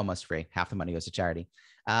 So almost free. Half the money goes to charity.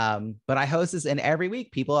 But I host this, and every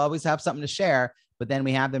week people always have something to share, but then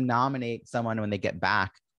we have them nominate someone when they get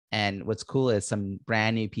back. And what's cool is some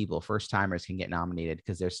brand new people, first timers, can get nominated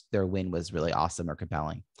because their win was really awesome or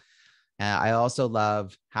compelling. I also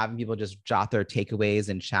love having people just jot their takeaways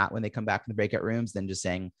in chat when they come back from the breakout rooms, then just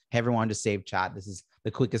saying, hey, everyone, just save chat. This is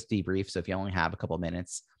the quickest debrief. So if you only have a couple of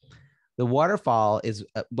minutes. The waterfall is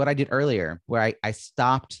what I did earlier, where I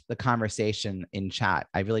stopped the conversation in chat.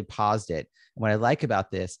 I really paused it. And what I like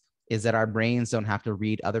about this is that our brains don't have to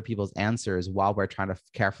read other people's answers while we're trying to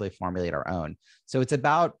carefully formulate our own. So it's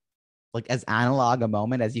about like as analog a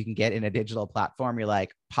moment as you can get in a digital platform. You're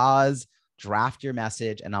like, pause, draft your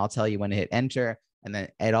message, and I'll tell you when to hit enter. And then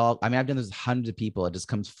I've done this with hundreds of people. It just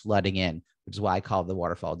comes flooding in, which is why I call it the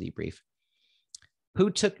waterfall debrief. Who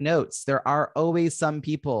took notes? There are always some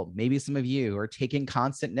people, maybe some of you, who are taking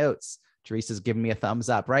constant notes. Teresa's giving me a thumbs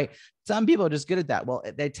up, right? Some people are just good at that. Well,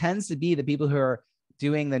 it tends to be the people who are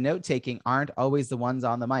doing the note taking aren't always the ones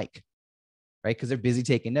on the mic, right? Because they're busy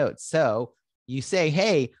taking notes. So you say,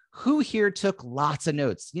 hey, who here took lots of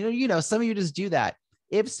notes? You know, some of you just do that.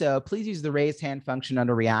 If so, please use the raised hand function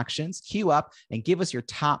under reactions, queue up, and give us your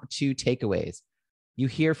top 2 takeaways. You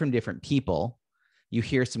hear from different people. You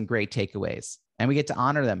hear some great takeaways, and we get to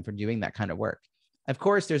honor them for doing that kind of work. Of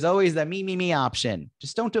course, there's always the me option.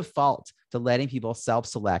 Just don't default to letting people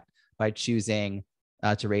self-select by choosing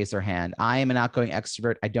to raise their hand. I am an outgoing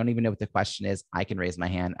extrovert. I don't even know what the question is. I can raise my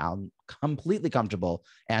hand. I'm completely comfortable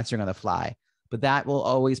answering on the fly. But that will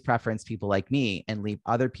always preference people like me and leave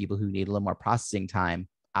other people who need a little more processing time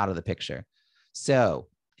out of the picture. So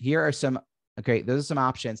here are some, okay, those are some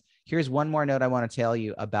options. Here's one more note I want to tell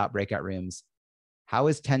you about breakout rooms. How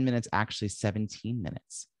is 10 minutes actually 17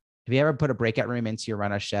 minutes? Have you ever put a breakout room into your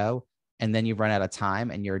run a show and then you run out of time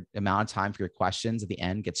and your amount of time for your questions at the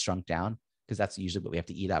end gets shrunk down? Because that's usually what we have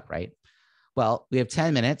to eat up, right? Well, we have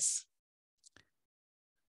 10 minutes.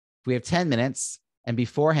 We have 10 minutes. And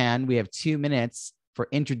beforehand, we have 2 minutes for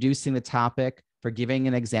introducing the topic, for giving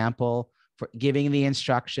an example, for giving the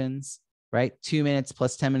instructions, right? 2 minutes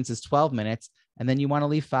plus 10 minutes is 12 minutes. And then you want to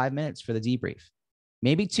leave 5 minutes for the debrief.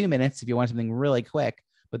 Maybe 2 minutes if you want something really quick,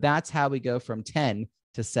 but that's how we go from 10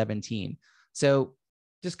 to 17. So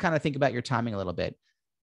just kind of think about your timing a little bit.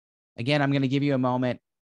 Again, I'm going to give you a moment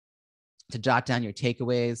to jot down your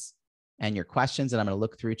takeaways and your questions, and I'm going to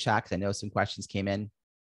look through chat because I know some questions came in.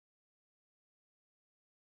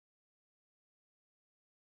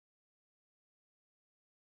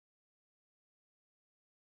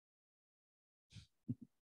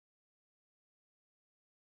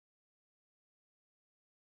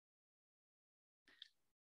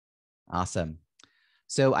 Awesome.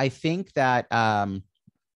 So I think that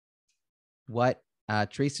what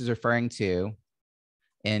Teresa's referring to,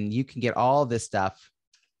 and you can get all of this stuff.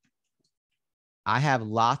 I have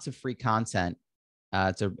lots of free content.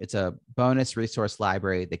 It's a bonus resource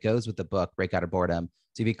library that goes with the book, Break Out of Boredom.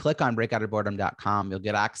 So if you click on breakoutofboredom.com, you'll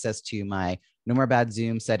get access to my No More Bad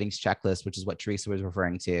Zoom settings checklist, which is what Teresa was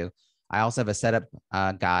referring to. I also have a setup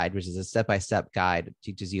guide, which is a step-by-step guide that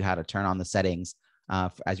teaches you how to turn on the settings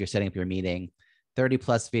as you're setting up your meeting. 30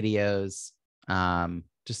 plus videos.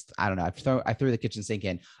 Just, I don't know. I threw the kitchen sink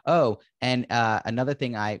in. Oh, and another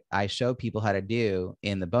thing I show people how to do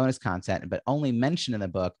in the bonus content, but only mention in the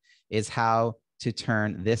book, is how to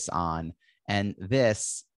turn this on. And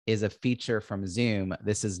this is a feature from Zoom.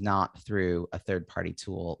 This is not through a third-party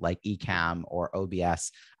tool like Ecamm or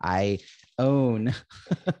OBS. I own,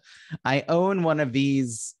 I own one of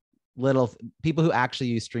these little people who actually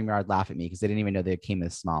use StreamYard laugh at me because they didn't even know they came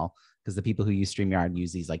this small, because the people who use StreamYard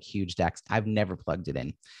use these like huge decks. I've never plugged it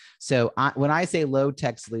in. So when I say low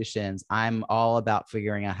tech solutions, I'm all about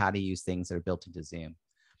figuring out how to use things that are built into Zoom.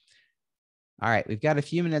 All right, we've got a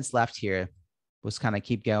few minutes left here. Let's kind of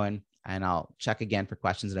keep going, and I'll check again for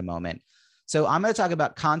questions in a moment. So I'm going to talk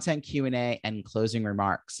about content Q&A and closing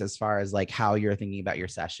remarks as far as like how you're thinking about your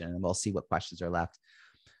session, and we'll see what questions are left.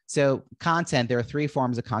 So content, there are 3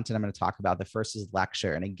 forms of content I'm going to talk about. The first is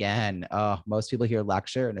lecture. And again, most people hear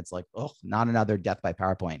lecture and it's like, oh, not another death by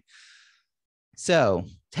PowerPoint. So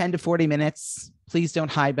 10 to 40 minutes. Please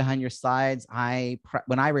don't hide behind your slides.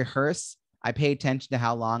 When I rehearse, I pay attention to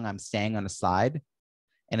how long I'm staying on a slide.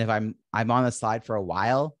 And if I'm on the slide for a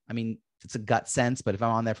while, I mean, it's a gut sense, but if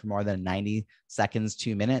I'm on there for more than 90 seconds,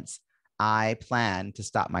 2 minutes, I plan to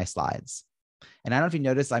stop my slides. And I don't know if you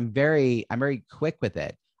notice, I'm very quick with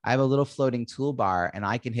it. I have a little floating toolbar and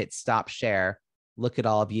I can hit stop share, look at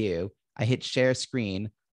all of you. I hit share screen.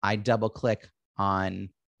 I double click on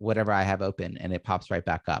whatever I have open and it pops right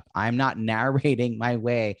back up. I'm not narrating my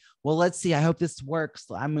way. Well, let's see. I hope this works.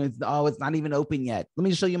 Oh, it's not even open yet. Let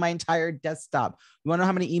me show you my entire desktop. You want to know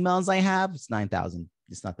how many emails I have? It's 9,000.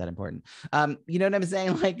 It's not that important. You know what I'm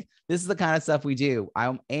saying? Like, this is the kind of stuff we do.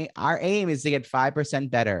 Our aim is to get 5%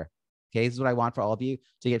 better. Okay, this is what I want for all of you,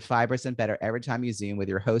 to get 5% better every time you Zoom, whether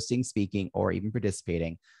you're hosting, speaking, or even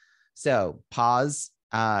participating. So pause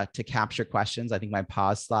to capture questions. I think my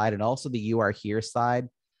pause slide and also the You Are Here slide.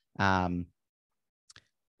 The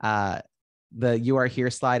You Are Here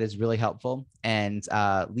slide is really helpful, and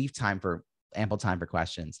leave ample time for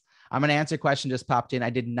questions. I'm going to answer a question just popped in. I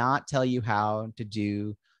did not tell you how to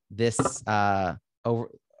do this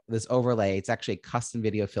this overlay. It's actually a custom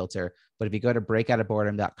video filter, but if you go to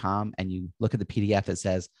breakoutofboredom.com and you look at the PDF that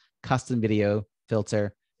says custom video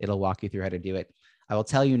filter, it'll walk you through how to do it. I will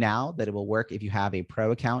tell you now that it will work if you have a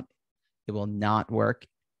pro account. It will not work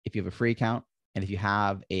if you have a free account. And if you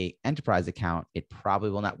have an enterprise account, it probably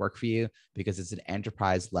will not work for you because it's an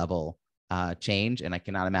enterprise level change. And I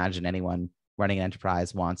cannot imagine anyone running an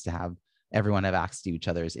enterprise wants to have everyone have access to each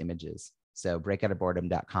other's images. So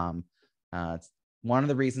breakoutofboredom.com. It's one of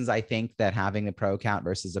the reasons I think that having a pro account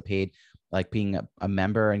versus a paid, like being a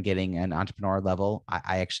member and getting an entrepreneur level,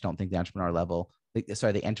 I actually don't think the entrepreneur level,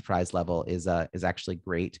 the enterprise level is actually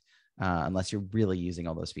great unless you're really using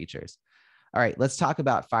all those features. All right, let's talk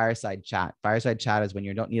about fireside chat. Fireside chat is when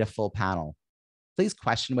you don't need a full panel. Please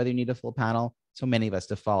question whether you need a full panel. So many of us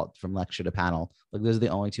default from lecture to panel. Like, those are the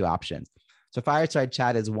only 2 options. So fireside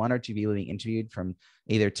chat is 1 or 2 people being interviewed from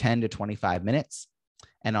either 10 to 25 minutes.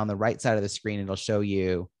 And on the right side of the screen, it'll show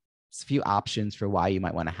you a few options for why you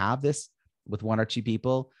might want to have this with 1 or 2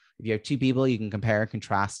 people. If you have 2 people, you can compare and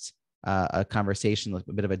contrast a conversation with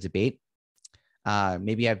a bit of a debate.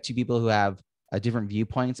 Maybe you have 2 people who have different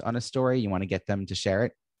viewpoints on a story. You want to get them to share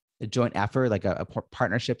it. A joint effort, like a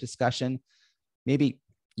partnership discussion. Maybe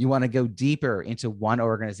you want to go deeper into one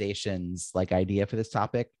organization's like idea for this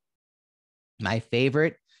topic. My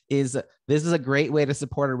favorite is, this is a great way to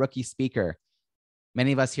support a rookie speaker.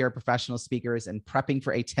 Many of us here are professional speakers, and prepping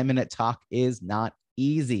for a 10-minute talk is not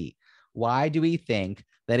easy. Why do we think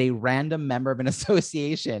that a random member of an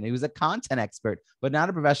association who's a content expert, but not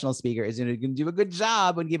a professional speaker, is going to do a good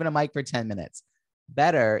job when given a mic for 10 minutes?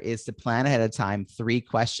 Better is to plan ahead of time 3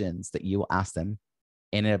 questions that you will ask them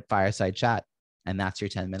in a fireside chat. And that's your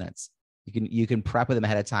 10 minutes. You can prep with them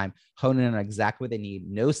ahead of time, hone in on exactly what they need,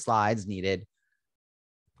 no slides needed,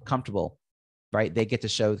 comfortable, right? They get to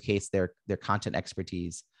showcase their content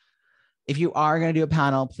expertise. If you are going to do a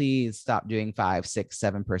panel, please stop doing 5, 6,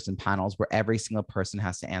 7-person panels where every single person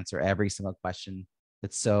has to answer every single question.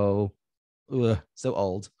 That's so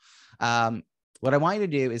old. What I want you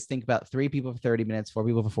to do is think about 3 people for 30 minutes, 4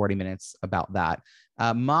 people for 40 minutes, about that.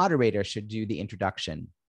 Moderator should do the introduction.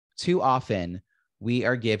 Too often, we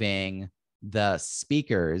are giving the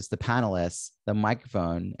speakers, the panelists, the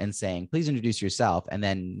microphone and saying, please introduce yourself. And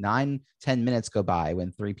then 9, 10 minutes go by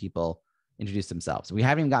when 3 people introduce themselves. We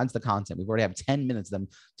haven't even gotten to the content. We've already have 10 minutes of them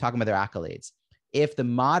talking about their accolades. If the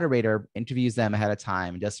moderator interviews them ahead of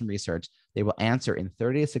time and does some research, they will answer in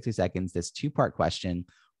 30 to 60 seconds this 2-part question.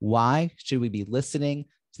 Why should we be listening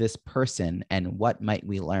to this person and what might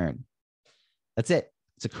we learn? That's it.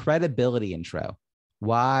 It's a credibility intro.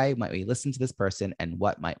 Why might we listen to this person and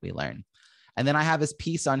what might we learn? And then I have this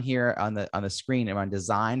piece on here on the screen around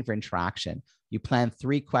design for interaction. You plan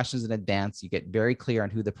 3 questions in advance. You get very clear on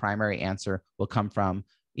who the primary answer will come from.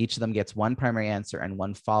 Each of them gets 1 primary answer and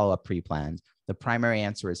 1 follow-up pre-planned. The primary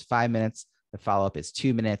answer is 5 minutes. The follow-up is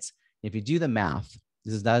 2 minutes. If you do the math,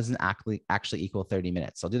 this doesn't actually equal 30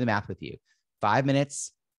 minutes. So I'll do the math with you. 5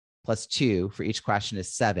 minutes plus 2 for each question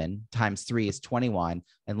is 7 times 3 is 21.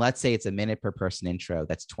 And let's say it's a minute per person intro.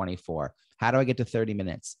 That's 24. How do I get to 30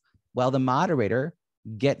 minutes? Well, the moderator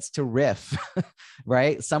gets to riff,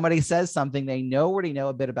 right? Somebody says something, they already know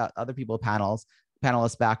a bit about other people's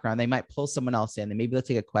panelists' background. They might pull someone else in and maybe they'll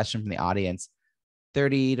take a question from the audience.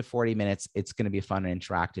 30 to 40 minutes, it's going to be fun and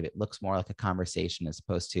interactive. It looks more like a conversation as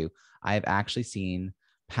opposed to, I've actually seen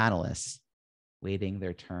panelists waiting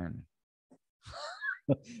their turn.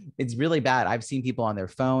 It's really bad. I've seen people on their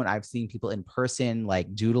phone. I've seen people in person,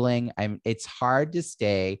 like doodling. It's hard to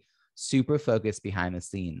stay super focused behind the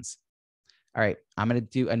scenes. All right, I'm going to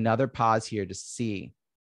do another pause here to see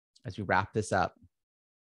as we wrap this up.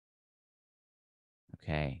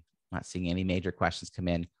 Okay, not seeing any major questions come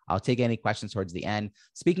in. I'll take any questions towards the end.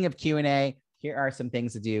 Speaking of Q&A, here are some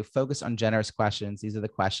things to do. Focus on generous questions. These are the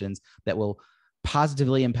questions that will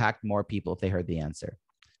positively impact more people if they heard the answer.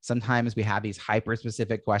 Sometimes we have these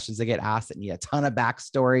hyper-specific questions that get asked that need a ton of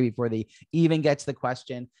backstory before they even get to the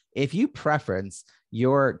question. If you preference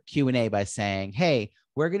your Q&A by saying, hey,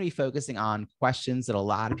 we're going to be focusing on questions that a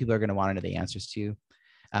lot of people are going to want to know the answers to.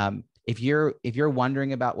 If you're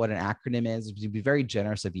wondering about what an acronym is, it'd be very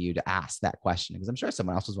generous of you to ask that question, because I'm sure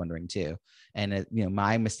someone else was wondering too. And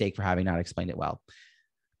my mistake for having not explained it well.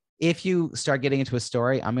 If you start getting into a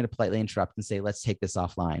story, I'm going to politely interrupt and say, let's take this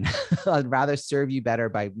offline. I'd rather serve you better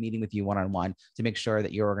by meeting with you one-on-one to make sure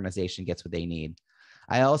that your organization gets what they need.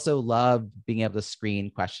 I also love being able to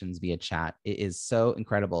screen questions via chat. It is so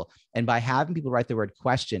incredible. And by having people write the word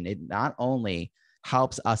question, it not only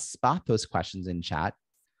helps us spot those questions in chat,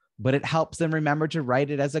 but it helps them remember to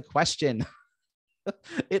write it as a question.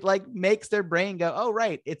 It makes their brain go, oh,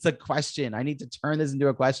 right, it's a question. I need to turn this into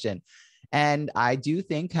a question. And I do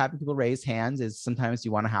think having people raise hands is sometimes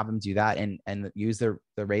you want to have them do that and use the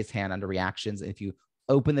raised hand under reactions. If you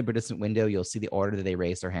open the participant window, you'll see the order that they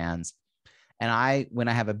raise their hands. And when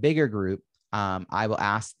I have a bigger group, I will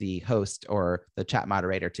ask the host or the chat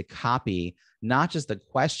moderator to copy not just the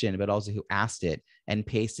question, but also who asked it and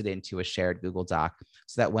paste it into a shared Google Doc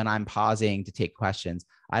so that when I'm pausing to take questions,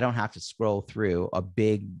 I don't have to scroll through a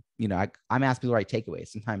big, I'm asking people to write takeaways.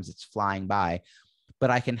 Sometimes it's flying by,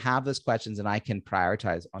 but I can have those questions and I can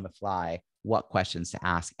prioritize on the fly what questions to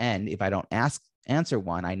ask. And if I don't answer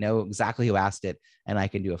one, I know exactly who asked it and I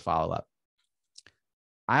can do a follow-up.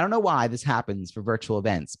 I don't know why this happens for virtual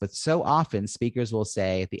events, but so often speakers will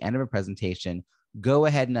say at the end of a presentation, go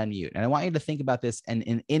ahead and unmute. And I want you to think about this in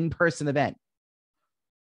an in-person event.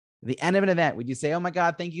 At the end of an event, would you say, oh my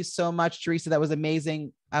God, thank you so much, Teresa. That was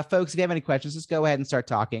amazing. Folks, if you have any questions, just go ahead and start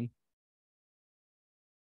talking.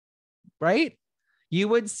 Right? You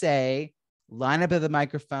would say, line up at the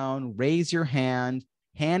microphone, raise your hand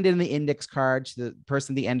in the index card to the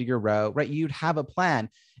person at the end of your row, right? You'd have a plan.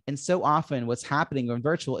 And so often what's happening on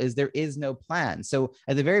virtual is there is no plan. So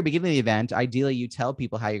at the very beginning of the event, ideally you tell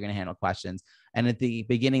people how you're going to handle questions. And at the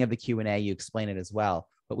beginning of the Q&A, you explain it as well.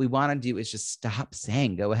 What we want to do is just stop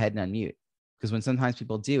saying, go ahead and unmute. Because when sometimes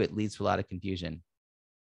people do, it leads to a lot of confusion.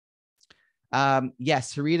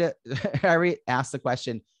 Yes, Harriet asked the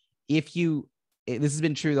question. This has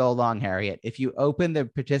been true all along, Harriet. If you open the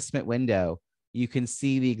participant window, you can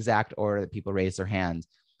see the exact order that people raise their hands.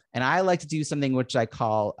 And I like to do something which I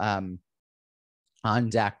call on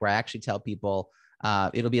deck, where I actually tell people,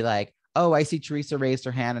 it'll be like, oh, I see Teresa raised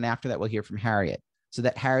her hand, and after that, we'll hear from Harriet. So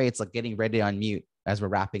that Harriet's like getting ready to unmute as we're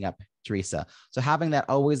wrapping up Teresa. So having that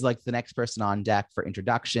always like the next person on deck for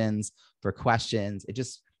introductions, for questions,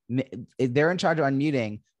 they're in charge of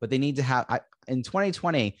unmuting, but they need to have, in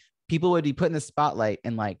 2020, people would be put in the spotlight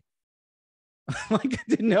and like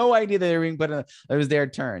no idea that they were being put in, it was their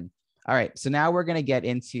turn. All right. So now we're going to get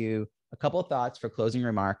into a couple of thoughts for closing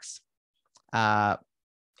remarks.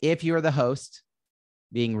 If you're the host,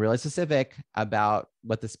 being really specific about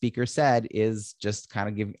what the speaker said is just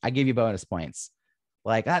kind of I give you bonus points.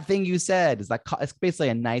 Like that thing you said is like, it's basically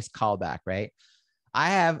a nice callback, right? I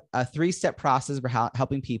have a 3-step process for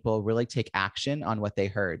helping people really take action on what they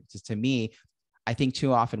heard. Just to me, I think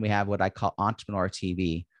too often we have what I call entrepreneur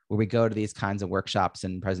TV, where we go to these kinds of workshops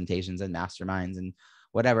and presentations and masterminds and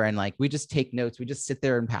whatever. And like, we just take notes. We just sit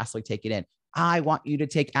there and passively take it in. I want you to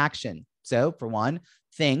take action. So for one,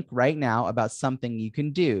 think right now about something you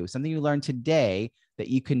can do, something you learned today that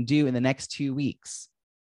you can do in the next 2 weeks.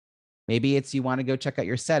 Maybe it's you want to go check out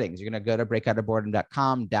your settings. You're going to go to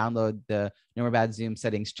breakoutofboredom.com, download the No More Bad Zoom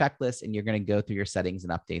settings checklist, and you're going to go through your settings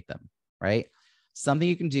and update them, right? Something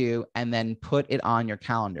you can do, and then put it on your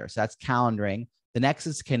calendar. So that's calendaring. The next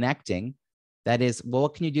is connecting. That is, well,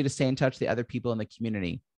 what can you do to stay in touch with the other people in the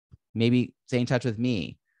community? Maybe stay in touch with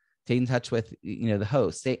me, stay in touch with, the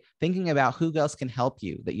host, thinking about who else can help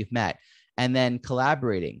you that you've met, and then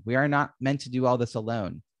collaborating. We are not meant to do all this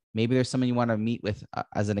alone. Maybe there's someone you want to meet with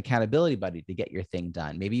as an accountability buddy to get your thing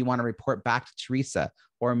done. Maybe you want to report back to Teresa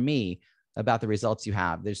or me about the results you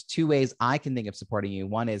have. There's 2 ways I can think of supporting you.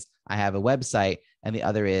 One is I have a website, and the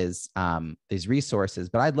other is these resources,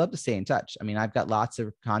 but I'd love to stay in touch. I mean, I've got lots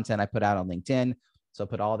of content I put out on LinkedIn, so I'll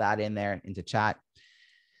put all that in there into chat.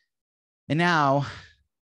 And now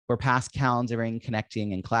we're past calendaring,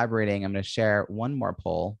 connecting, and collaborating. I'm going to share one more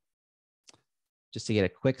poll just to get a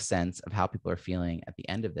quick sense of how people are feeling at the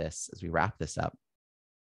end of this as we wrap this up.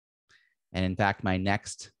 And in fact, my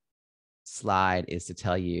next slide is to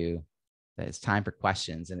tell you that it's time for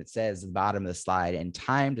questions. And it says at the bottom of the slide, and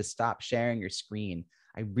time to stop sharing your screen.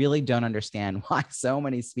 I really don't understand why so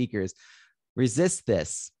many speakers resist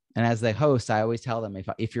this. And as the host, I always tell them,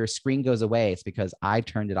 if your screen goes away, it's because I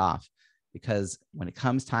turned it off. Because when it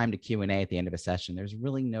comes time to Q&A at the end of a session, there's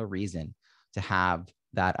really no reason to have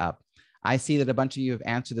that up. I see that a bunch of you have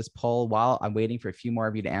answered this poll. While I'm waiting for a few more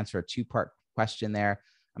of you to answer a 2-part question there,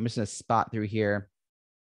 I'm just going to spot through here.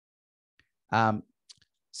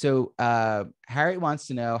 So Harriet wants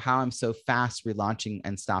to know how I'm so fast relaunching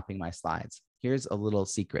and stopping my slides. Here's a little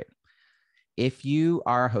secret. If you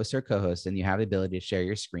are a host or co-host and you have the ability to share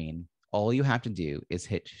your screen, all you have to do is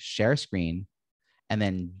hit share screen and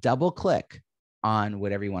then double click on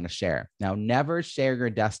whatever you want to share. Now, never share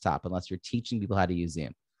your desktop unless you're teaching people how to use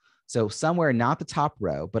Zoom. So somewhere, not the top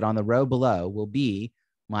row, but on the row below will be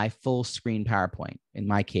my full screen PowerPoint, in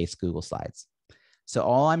my case, Google Slides. So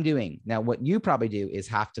all I'm doing now, what you probably do is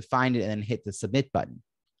have to find it and then hit the submit button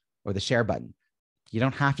or the share button. You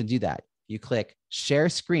don't have to do that. You click share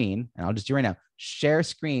screen, and I'll just do right now, share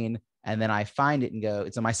screen, and then I find it and go,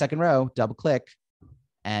 it's on my second row, double click,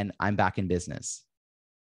 and I'm back in business,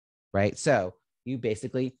 right? So you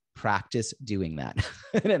basically practice doing that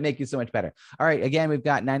and it makes you so much better. All right. Again, we've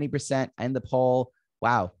got 90% in the poll.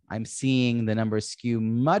 Wow. I'm seeing the numbers skew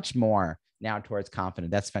much more now towards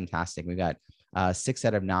confident. That's fantastic. We've got 6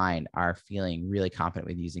 out of 9 are feeling really confident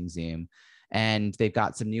with using Zoom, and they've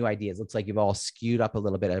got some new ideas. Looks like you've all skewed up a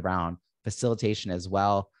little bit around facilitation as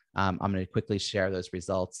well. I'm going to quickly share those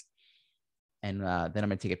results. And then I'm going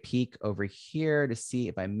to take a peek over here to see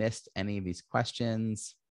if I missed any of these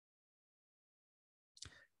questions.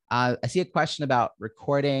 I see a question about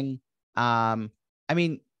recording. I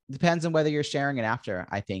mean, depends on whether you're sharing it after,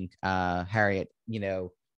 I think, Harriet,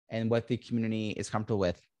 and what the community is comfortable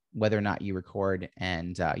with, whether or not you record.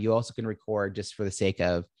 And you also can record just for the sake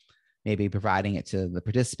of maybe providing it to the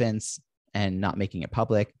participants and not making it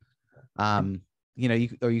public. Or you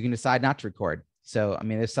can decide not to record. So, I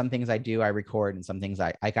mean, there's some things I do, I record, and some things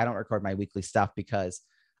I don't record my weekly stuff because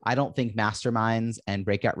I don't think masterminds and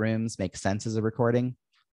breakout rooms make sense as a recording.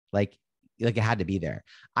 Like it had to be there.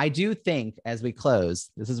 I do think as we close,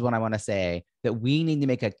 this is what I want to say, that we need to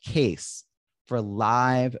make a case for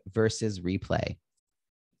live versus replay.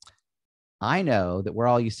 I know that we're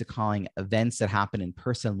all used to calling events that happen in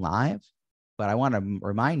person live, but I want to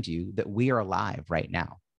remind you that we are live right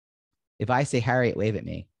now. If I say, Harriet, wave at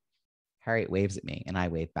me, Harriet waves at me and I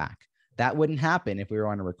wave back. That wouldn't happen if we were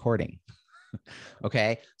on a recording.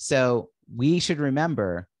 Okay. So we should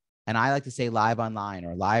remember, and I like to say live online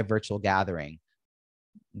or live virtual gathering,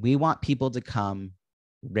 we want people to come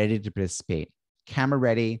ready to participate, camera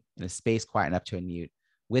ready, in a space quiet enough to unmute.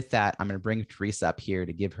 With that, I'm going to bring Teresa up here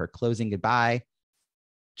to give her closing goodbye.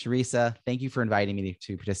 Teresa, thank you for inviting me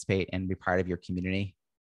to participate and be part of your community.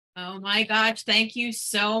 Oh my gosh, thank you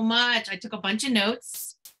so much. I took a bunch of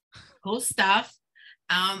notes. Cool stuff.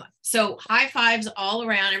 So high fives all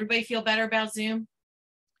around. Everybody feel better about Zoom?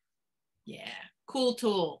 Yeah, cool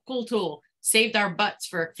tool, cool tool. Saved our butts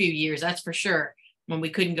for a few years, that's for sure, when we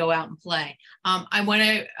couldn't go out and play. I want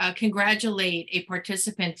to congratulate a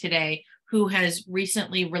participant today who has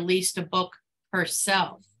recently released a book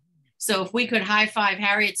herself. So if we could high five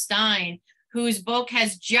Harriet Stein, whose book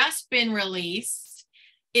has just been released.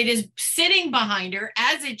 It is sitting behind her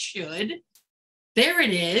as it should. There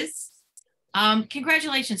it is.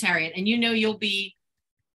 Congratulations, Harriet. And you know you'll be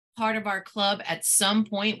part of our club at some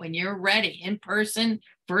point when you're ready, in person,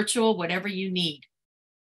 virtual, whatever you need.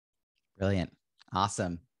 Brilliant.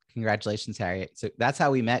 Awesome. Congratulations, Harriet. So that's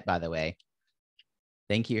how we met, by the way.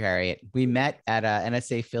 Thank you, Harriet. We met at a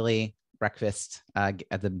NSA Philly breakfast at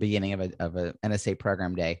the beginning of a NSA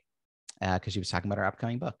program day because she was talking about our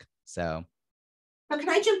upcoming book. So. But can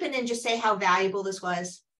I jump in and just say how valuable this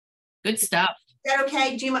was? Good stuff. Is that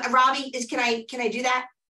okay? Do you, Robbie, can I do that?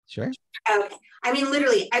 Sure. Okay. I mean,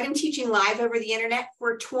 literally, I've been teaching live over the internet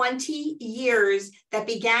for 20 years that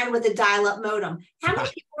began with a dial-up modem. How many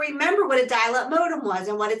people remember what a dial-up modem was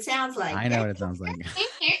and what it sounds like? I know what it sounds like.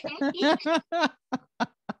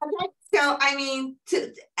 So, I mean,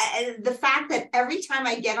 the fact that every time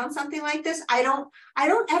I get on something like this, I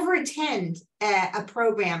don't ever attend a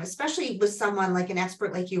program, especially with someone like an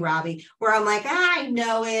expert like you, Robbie, where I'm like, I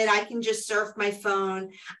know it. I can just surf my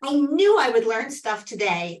phone. I knew I would learn stuff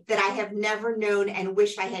today that I have never known and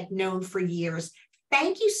wish I had known for years.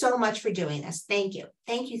 Thank you so much for doing this. Thank you.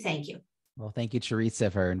 Thank you. Thank you. Well, thank you,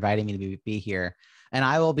 Teresa, for inviting me to be here. And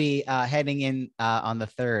I will be heading in on the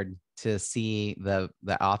 3rd to see the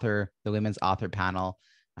women's author panel.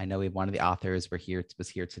 I know one of the authors was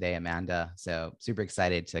here today, Amanda. So super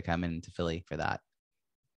excited to come into Philly for that.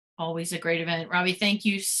 Always a great event. Robbie, thank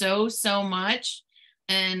you so much.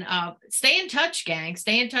 And stay in touch, gang.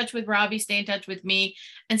 Stay in touch with Robbie, stay in touch with me,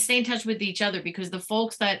 and stay in touch with each other, because the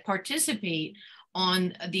folks that participate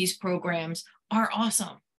on these programs are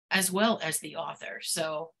awesome, as well as the author.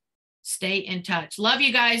 So stay in touch. Love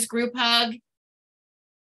you guys. Group hug.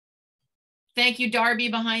 Thank you, Darby,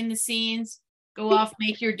 behind the scenes. Go off,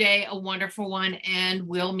 make your day a wonderful one, and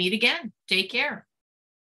we'll meet again. Take care.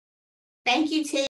 Thank you, T.